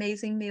an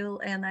amazing meal,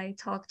 and I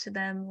talked to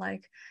them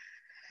like,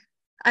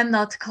 I'm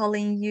not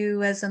calling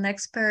you as an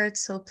expert,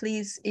 so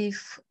please,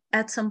 if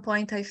at some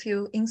point I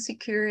feel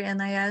insecure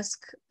and I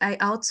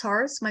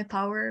outsource my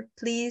power,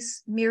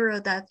 please mirror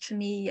that to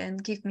me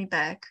and give me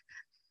back.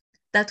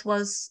 That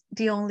was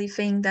the only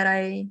thing that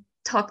I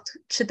talked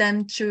to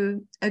them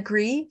to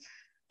agree.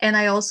 And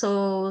I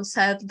also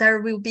said, there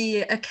will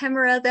be a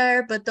camera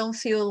there, but don't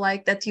feel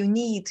like that you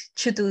need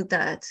to do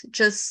that.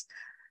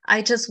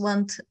 I just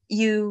want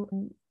you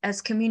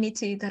as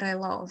community that I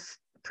love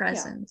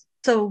present. Yeah.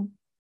 So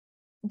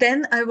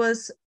then I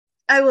was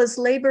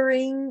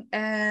laboring,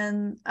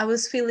 and I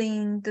was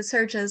feeling the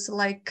surges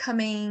like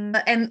coming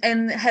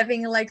and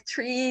having like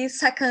 3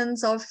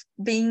 seconds of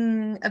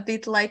being a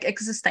bit like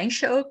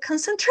existential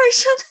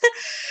concentration.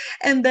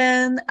 And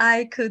then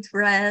I could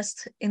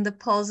rest in the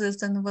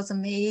pauses, and it was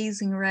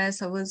amazing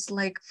rest. I was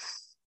like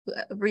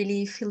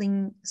really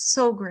feeling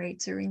so great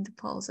during the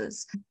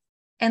pauses.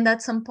 And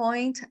at some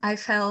point I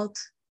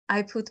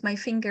put my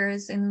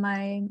fingers in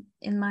my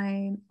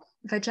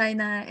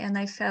vagina, and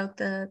I felt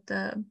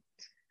the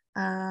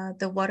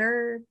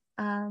water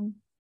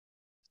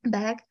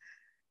bag,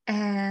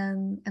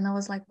 and I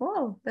was like,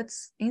 whoa,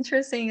 that's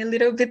interesting, a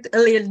little bit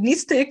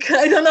alienistic.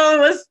 I don't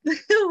know,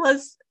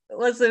 it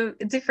was a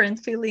different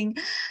feeling.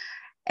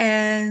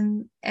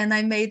 And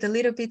I made a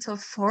little bit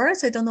of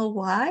force. I don't know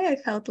why I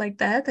felt like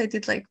that. I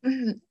did like,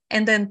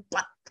 and then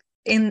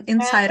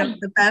inside of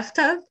the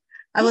bathtub.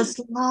 I was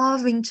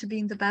loving to be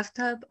in the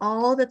bathtub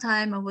all the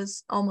time. I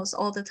was almost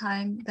all the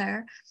time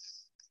there.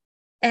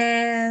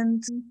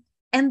 And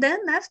then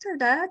after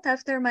that,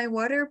 after my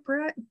water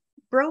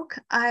broke,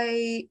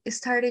 I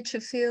started to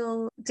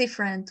feel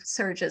different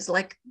surges,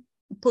 like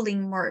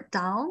pulling more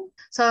down.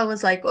 So I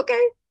was like,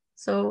 okay,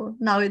 so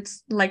now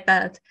it's like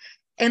that.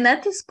 And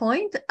at this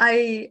point,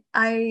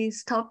 I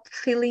stopped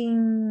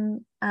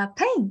feeling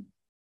pain,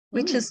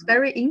 which is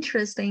very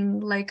interesting.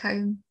 Like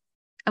I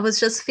was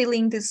just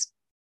feeling this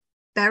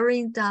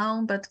bearing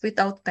down, but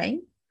without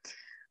pain.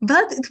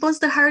 But it was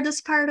the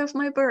hardest part of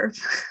my birth.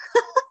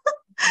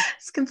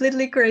 It's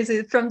completely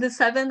crazy. From the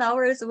 7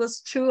 hours, it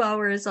was 2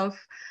 hours of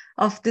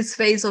this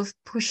phase of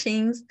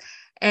pushing,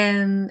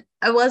 and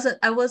I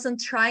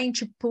wasn't trying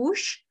to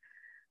push,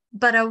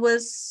 but I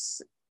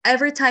was,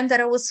 every time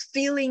that I was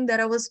feeling that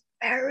I was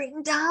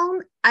bearing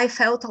down, I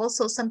felt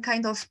also some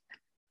kind of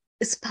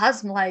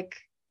spasm, like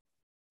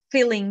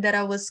feeling that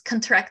I was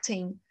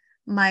contracting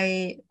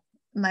my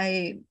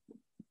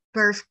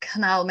birth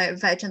canal, my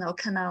vaginal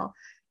canal,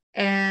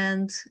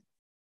 and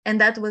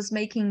that was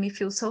making me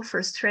feel so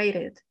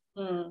frustrated.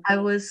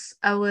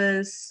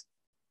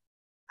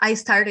 I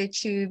started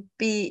to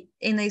be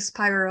in a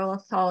spiral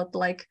of thought,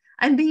 like,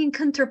 I'm being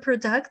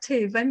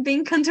counterproductive.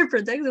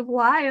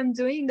 Why I'm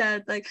doing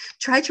that? Like,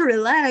 try to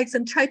relax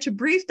and try to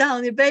breathe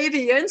down your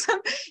baby, and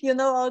some,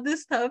 all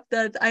this stuff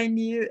that I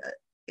knew,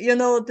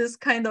 this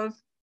kind of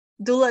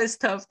doula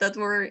stuff that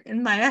were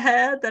in my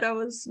head that I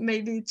was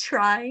maybe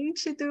trying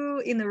to do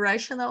in a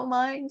rational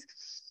mind.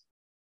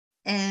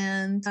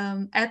 And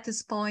at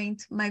this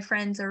point, my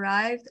friends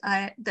arrived.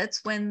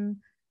 That's when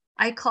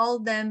I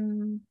called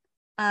them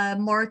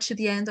more to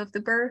the end of the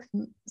birth.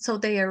 So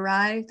they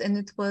arrived, and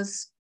it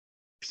was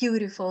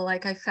beautiful.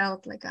 Like, I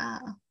felt like,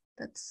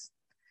 that's...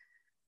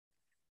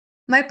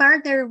 My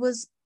partner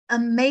was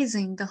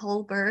amazing the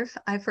whole birth.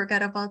 I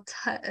forgot about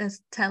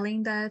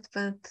telling that,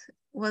 but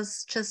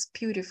was just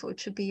beautiful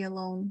to be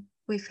alone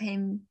with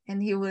him.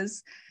 And he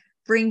was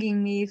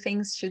bringing me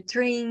things to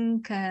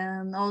drink,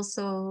 and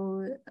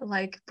also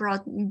like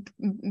brought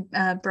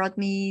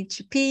me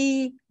to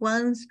pee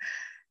once,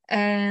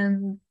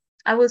 and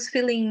I was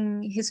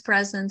feeling his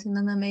presence in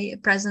an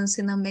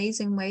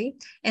amazing way.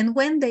 And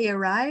when they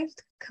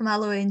arrived,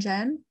 Camalo and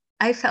Jem,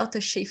 I felt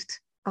a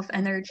shift of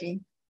energy.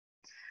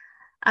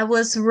 I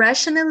was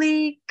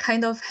rationally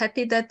kind of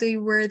happy that they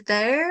were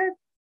there,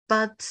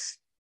 but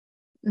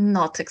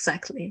not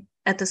exactly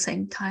at the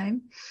same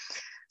time.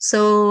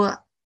 So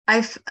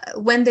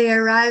when they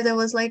arrived, I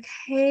was like,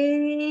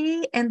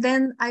 hey, and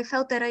then I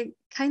felt that I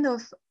kind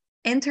of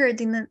entered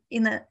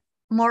in a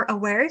more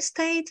aware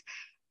state,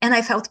 and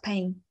I felt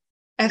pain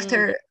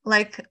after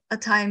like a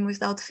time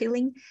without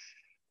feeling.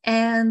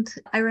 And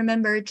I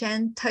remember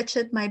Jen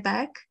touched my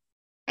back,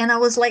 and I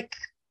was like,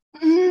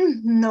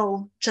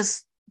 no,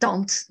 just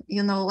don't,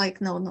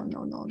 like,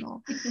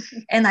 no.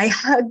 And I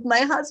hugged my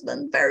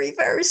husband very,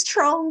 very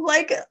strong.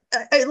 Like,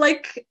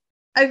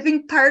 I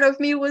think part of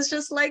me was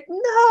just like, no,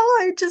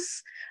 I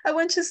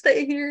want to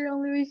stay here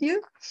only with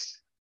you.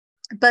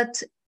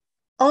 But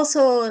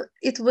also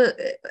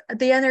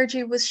the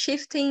energy was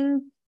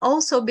shifting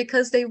also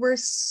because they were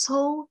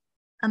so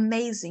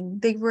amazing.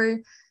 They were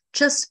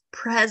just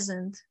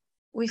present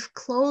with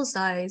closed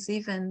eyes,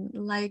 even,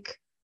 like,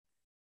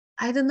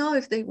 I don't know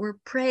if they were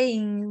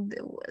praying.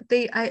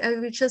 I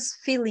was just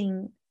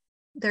feeling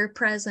their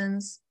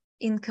presence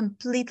in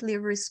completely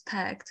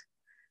respect.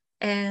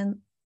 And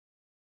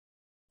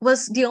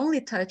was the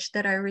only touch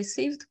that I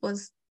received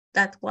was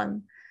that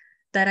one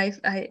that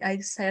I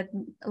said,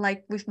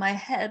 like, with my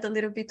head a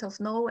little bit of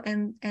no,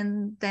 and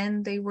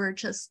then they were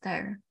just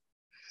there.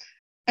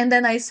 And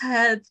then I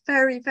said,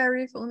 very,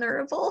 very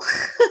vulnerable.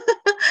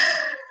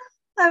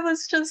 I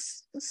was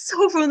just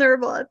so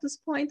vulnerable at this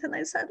point, and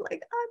I said,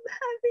 like, I'm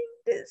having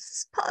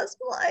this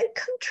spasmodic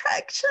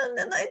contraction,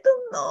 and I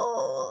don't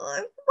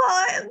know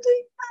why I'm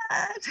doing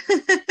that.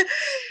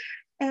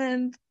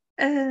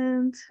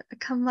 and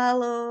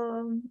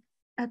Camalo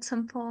at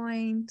some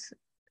point,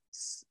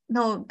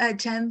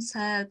 Jem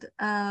said,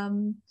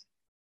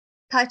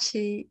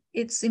 Tachi,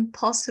 it's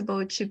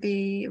impossible to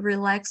be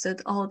relaxed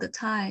all the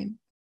time.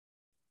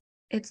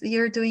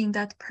 You're doing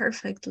that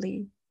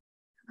perfectly.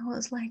 I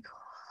was like,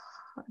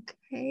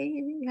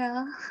 okay,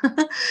 yeah.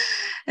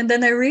 And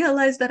then I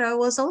realized that I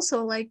was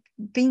also like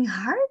being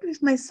hard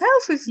with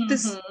myself with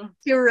this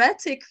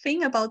theoretic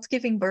thing about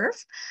giving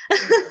birth.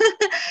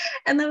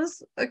 And I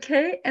was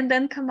okay. And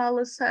then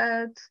Camalo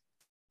said,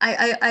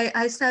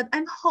 I said,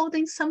 I'm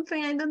holding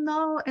something, I don't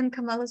know. And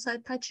Camalo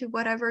said, Tachi,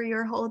 whatever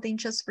you're holding,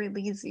 just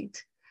release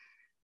it.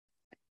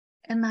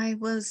 And I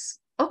was,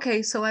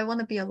 okay, so I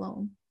want to be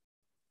alone.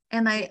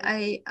 And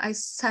I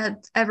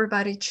said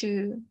everybody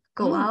to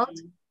go out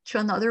to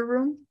another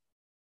room.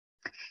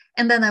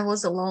 And then I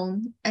was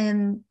alone.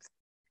 And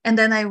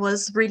then I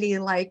was really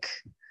like,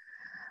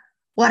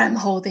 what I'm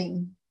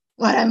holding.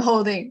 I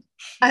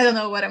don't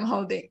know what I'm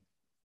holding.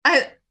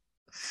 I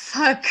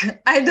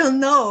don't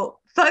know.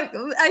 Fuck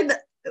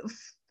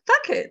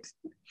it.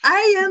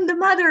 I am the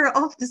mother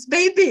of this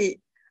baby.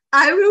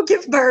 I will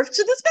give birth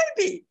to this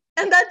baby.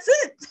 And that's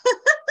it.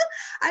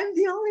 I'm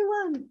the only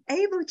one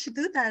able to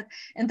do that.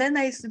 And then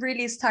I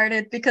really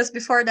started, because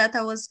before that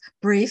I was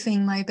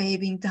breathing my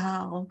baby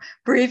down.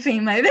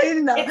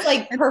 It's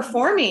like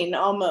performing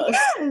almost,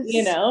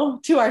 yes.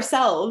 To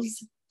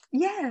ourselves.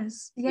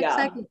 Yes, yeah,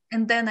 exactly.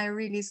 And then I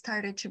really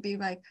started to be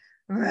like,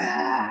 and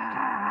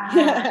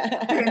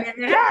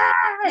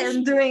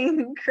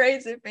doing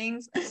crazy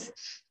things.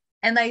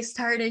 And I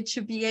started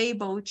to be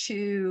able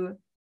to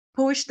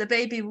push the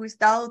baby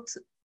without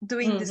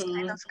doing this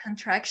kind of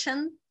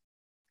contraction.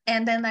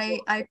 And then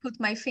I put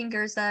my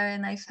fingers there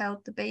and I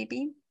felt the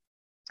baby,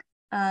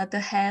 the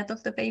head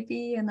of the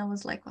baby. And I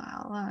was like,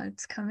 wow,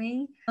 it's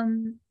coming.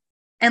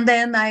 And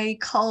then I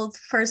called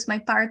first my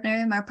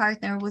partner. My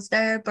partner was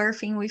there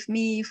birthing with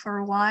me for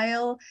a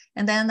while.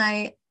 And then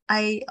I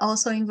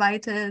also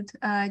invited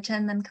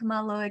Jen and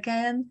Kamalo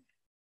again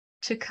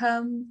to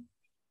come.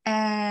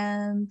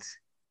 And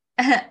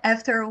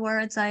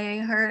afterwards, I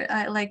heard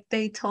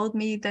they told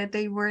me that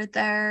they were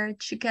there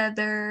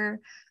together.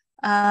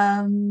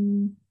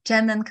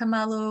 Jen and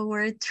Kamalo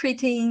were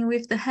treating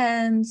with the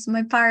hands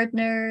my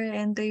partner,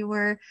 and they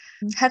were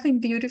having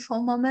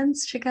beautiful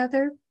moments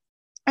together.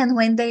 And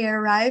when they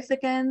arrived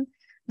again,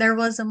 there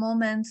was a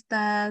moment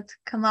that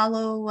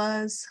Kamalo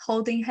was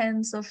holding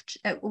hands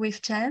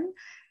with Jen,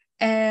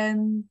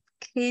 and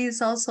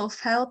Chris also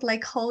felt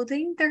like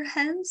holding their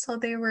hands, so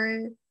they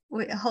were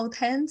hold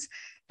hands.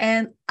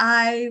 And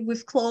I,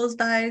 with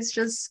closed eyes,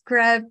 just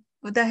grabbed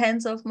the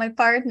hands of my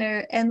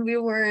partner, and we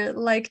were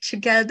like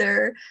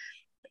together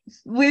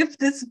with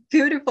this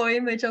beautiful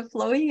image of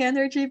flowing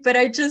energy. But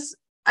I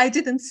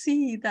didn't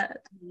see that,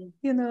 And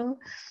you're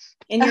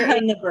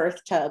in the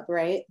birth tub,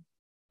 right?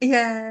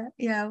 Yeah.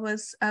 I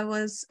was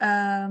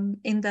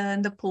in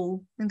the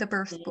pool, in the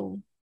birth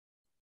pool.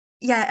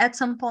 Yeah, at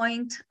some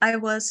point I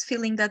was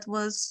feeling that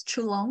was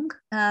too long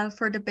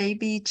for the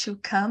baby to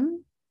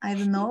come. I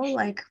don't know,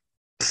 like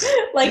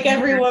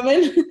every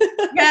woman.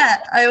 Yeah,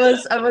 I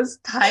was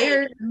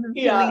tired and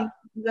feeling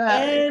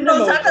and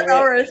no 7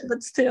 hours,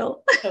 but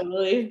still.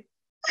 Totally.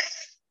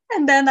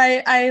 And then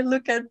I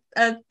look at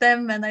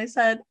them and I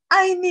said,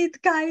 I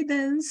need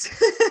guidance.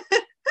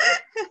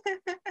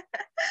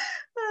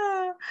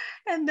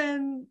 And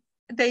then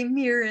they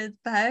mirrored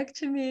back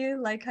to me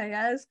like I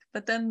asked,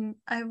 but then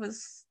I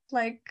was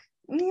like,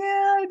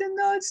 yeah, I don't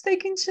know, it's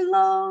taking too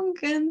long.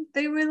 And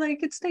they were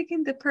like, it's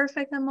taking the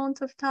perfect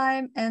amount of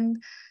time.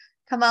 And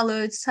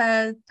Kamalo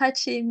said,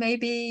 Tachi,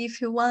 maybe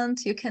if you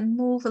want, you can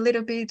move a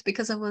little bit,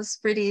 because I was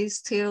really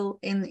still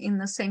in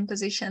the same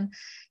position.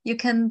 You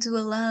can do a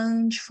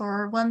lunge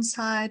for one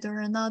side or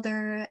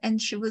another. And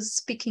she was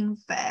speaking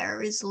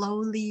very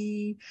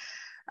slowly.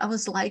 I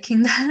was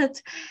liking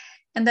that.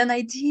 And then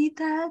I did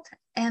that,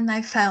 and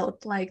I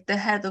felt like the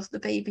head of the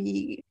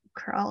baby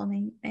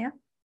crawling. Yeah,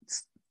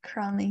 it's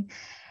crawling.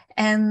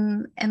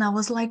 And I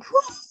was like,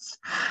 whoa.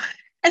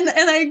 And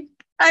I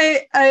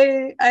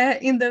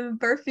in the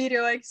birth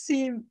video, I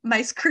see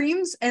my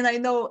screams, and I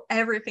know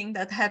everything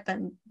that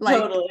happened.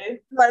 Like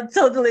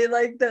totally,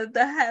 like the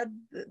head,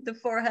 the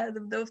forehead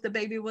of the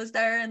baby was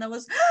there, and I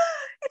was,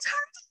 it's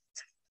hard,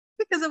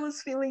 because I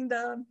was feeling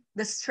the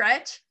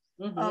stretch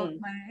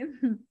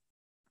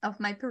of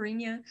my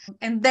perineum.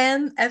 And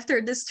then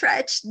after the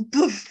stretch,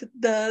 poof,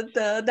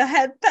 the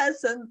head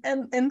passed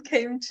and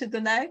came to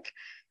the neck.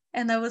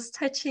 And I was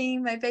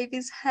touching my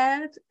baby's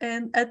head.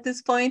 And at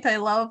this point, I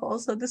love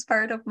also this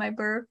part of my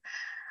birth.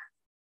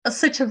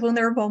 Such a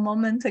vulnerable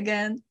moment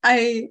again.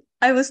 I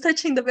was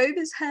touching the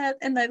baby's head,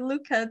 and I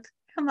look at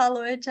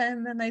Kamalo and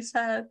Jen, and I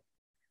said,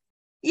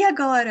 e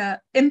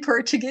agora, in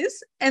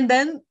Portuguese. And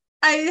then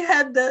I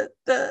had the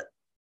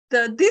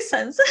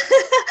decency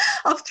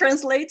of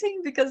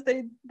translating, because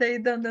they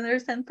don't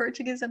understand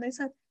Portuguese. And I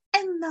said,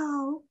 and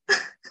now.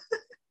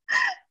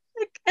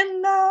 Like,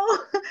 and now.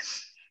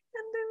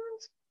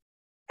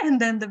 And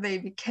then the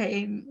baby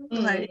came,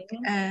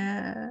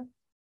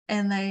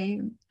 and I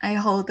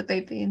hold the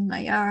baby in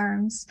my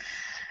arms.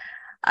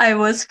 I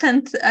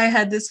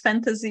had this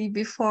fantasy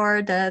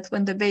before that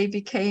when the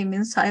baby came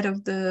inside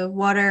of the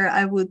water,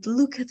 I would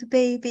look at the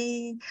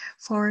baby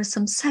for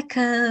some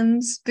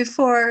seconds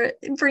before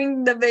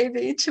bringing the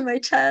baby to my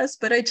chest,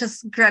 but I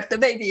just grabbed the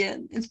baby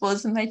and it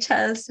was in my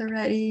chest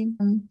already.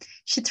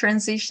 She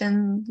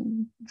transitioned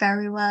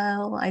very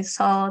well. I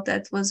saw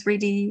that was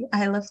really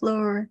Isla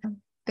Flor,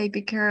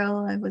 baby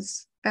girl. I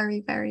was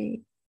very,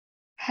 very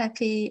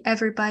happy.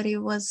 Everybody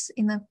was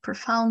in a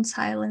profound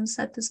silence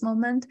at this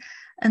moment,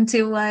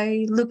 until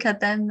I look at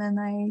them and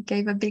I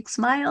gave a big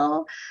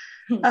smile.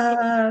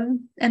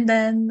 And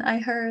then I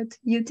heard,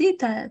 you did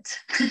that.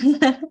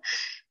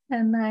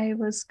 And I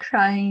was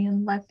crying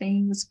and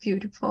laughing. It was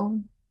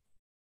beautiful.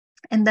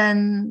 And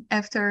then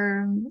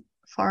after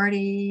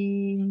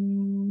 40,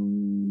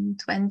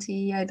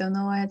 20, I don't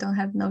know, I don't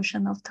have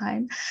notion of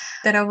time,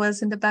 that I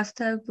was in the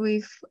bathtub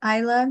with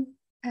Ayla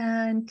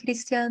and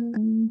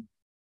Christian.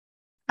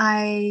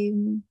 I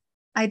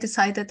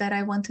decided that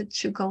I wanted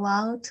to go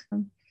out.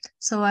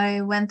 So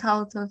I went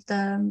out of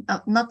the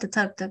not the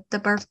tub, the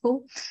birth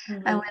pool.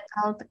 I went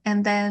out,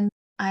 and then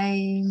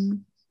I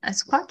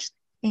squatched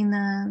in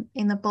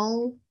a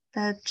bowl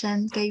that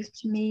Jen gave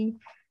to me,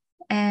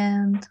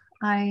 and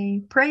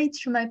I prayed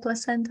to my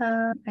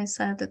placenta. I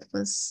said it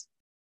was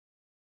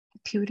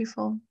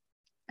beautiful,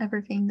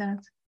 everything that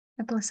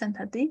the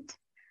placenta did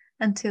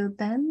until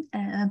then,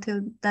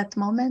 until that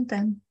moment,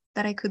 and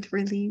that I could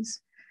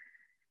release.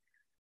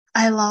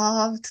 I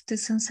loved the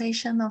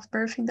sensation of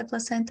birthing the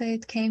placenta.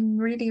 It came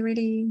really,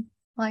 really,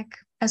 like,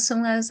 as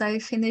soon as I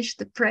finished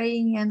the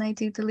praying and I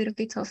did a little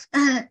bit of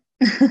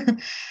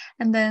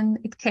and then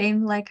it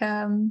came like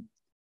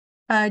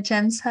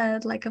Jen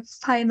said, like a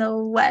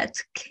final wet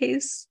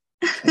kiss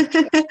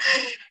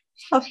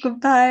of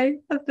goodbye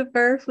of the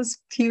birth. Was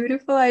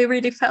beautiful. I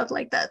really felt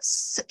like that's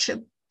such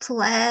a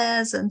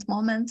pleasant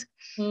moment.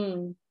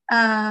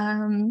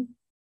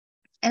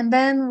 And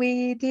then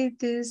we did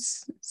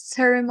this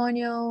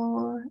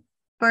ceremonial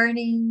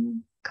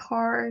burning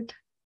card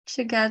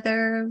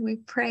together. We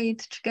prayed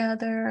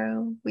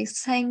together. We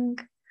sang.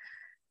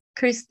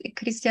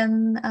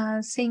 Christian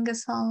sing a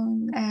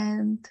song,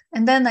 and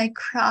then I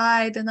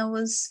cried, and I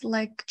was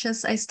like,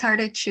 I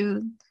started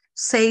to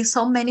say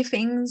so many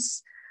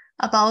things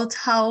about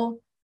how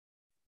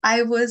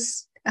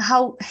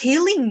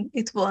healing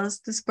it was,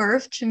 this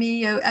birth to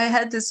me. I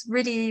had this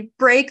really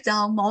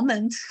breakdown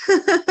moment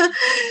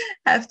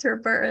after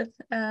birth,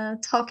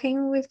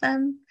 talking with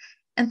them.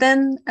 And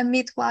then a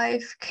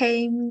midwife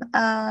came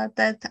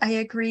that I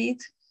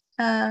agreed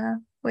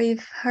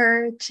with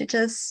her to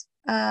just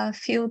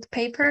filled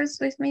papers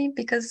with me,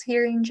 because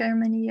here in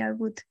Germany I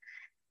would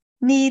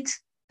need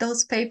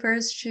those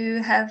papers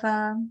to have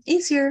an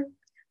easier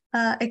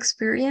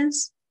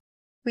experience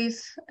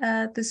with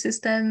the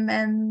system,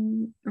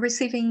 and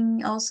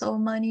receiving also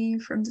money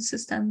from the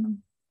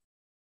system.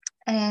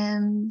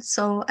 And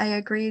so I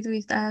agreed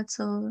with that.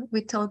 So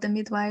we told the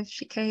midwife.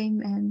 She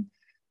came, and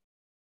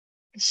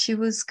she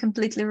was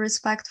completely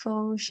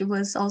respectful. She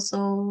was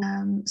also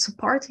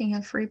supporting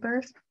a free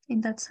birth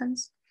in that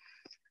sense.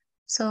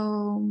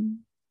 So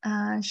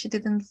she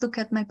didn't look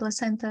at my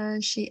placenta.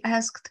 She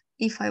asked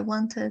if I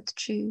wanted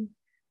to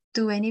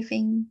do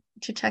anything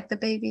to check the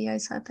baby. I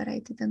said that I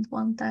didn't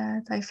want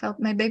that. I felt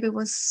my baby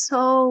was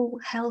so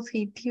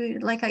healthy,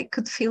 like I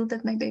could feel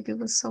that my baby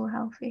was so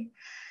healthy.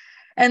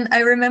 And I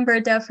remember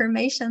the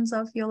affirmations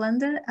of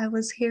Yolanda I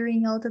was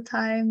hearing all the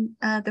time.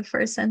 The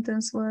first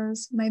sentence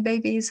was, "My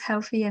baby is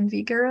healthy and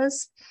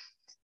vigorous."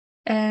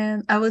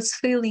 And I was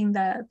feeling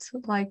that,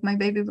 like, my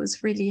baby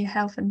was really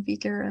healthy and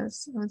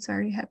vigorous. I was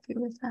very happy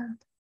with that.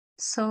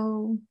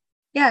 So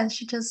yeah,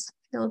 she just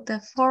filled the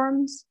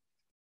forms.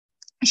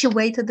 She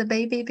weighted the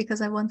baby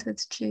because I wanted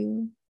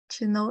to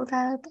know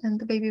that. And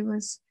the baby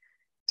was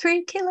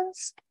 3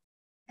 kilos.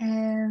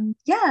 And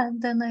yeah,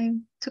 then I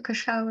took a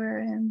shower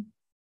and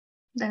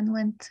then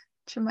went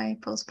to my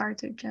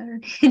postpartum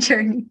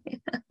journey.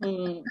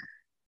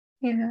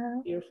 Yeah.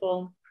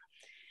 Beautiful.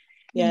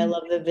 Yeah, I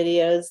love the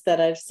videos that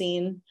I've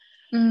seen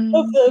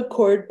of the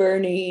cord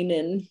burning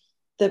and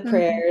the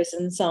prayers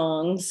and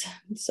songs.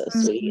 It's so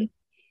sweet.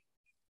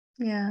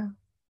 Yeah,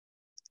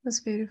 it was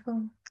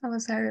beautiful. I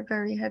was very,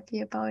 very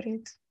happy about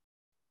it.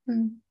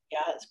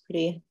 Yeah, it's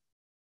pretty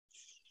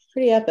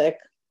epic.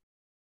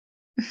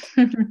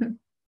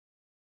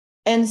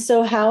 And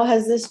so how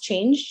has this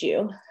changed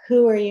you?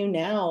 Who are you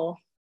now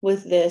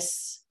with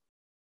this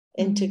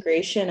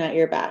integration at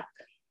your back?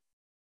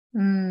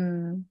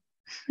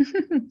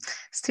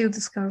 Still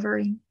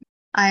discovering.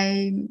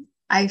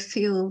 I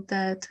feel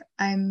that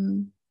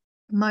I'm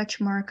much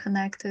more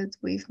connected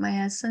with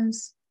my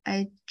essence.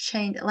 I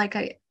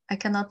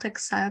cannot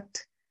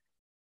accept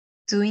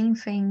doing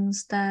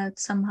things that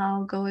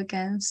somehow go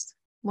against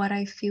what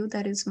I feel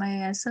that is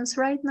my essence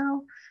right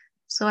now.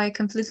 So I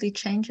completely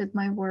changed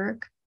my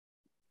work.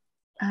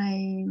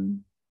 I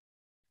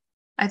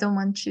don't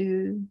want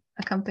to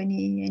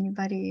accompany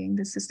anybody in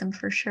the system,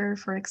 for sure,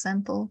 for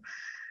example.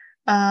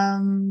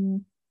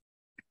 And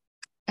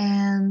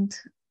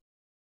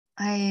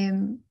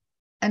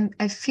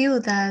I feel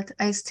that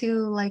I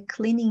still like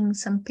cleaning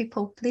some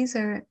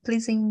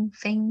pleasing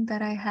thing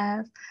that I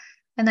have.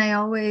 And I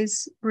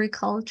always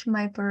recall to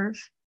my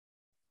birth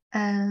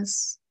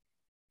as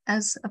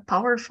a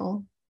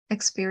powerful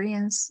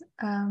experience.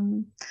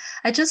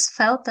 I just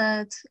felt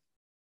that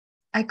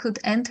I could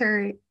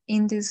enter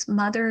in this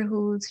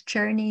motherhood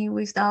journey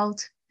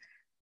without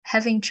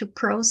having to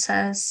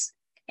process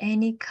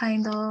any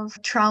kind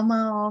of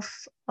trauma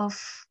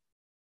of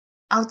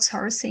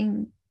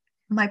outsourcing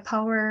my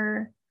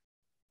power.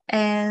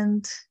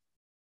 And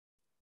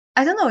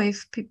I don't know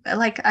if people,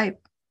 like, I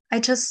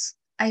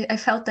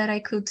felt that I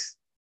could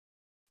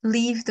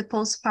leave the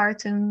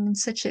postpartum in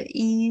such a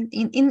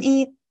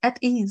at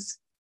ease,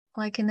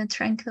 like in a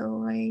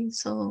tranquil way.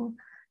 So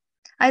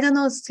I don't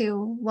know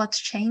still what's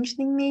changed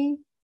in me.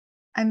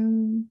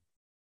 I'm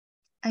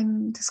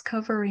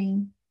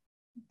discovering,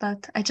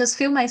 but I just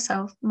feel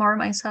more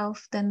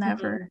myself than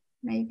ever,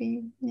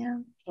 maybe. Yeah.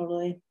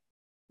 Totally.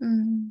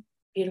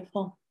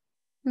 Beautiful.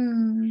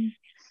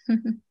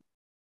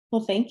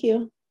 Well, thank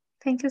you.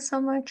 Thank you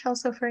so much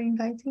also for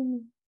inviting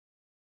me.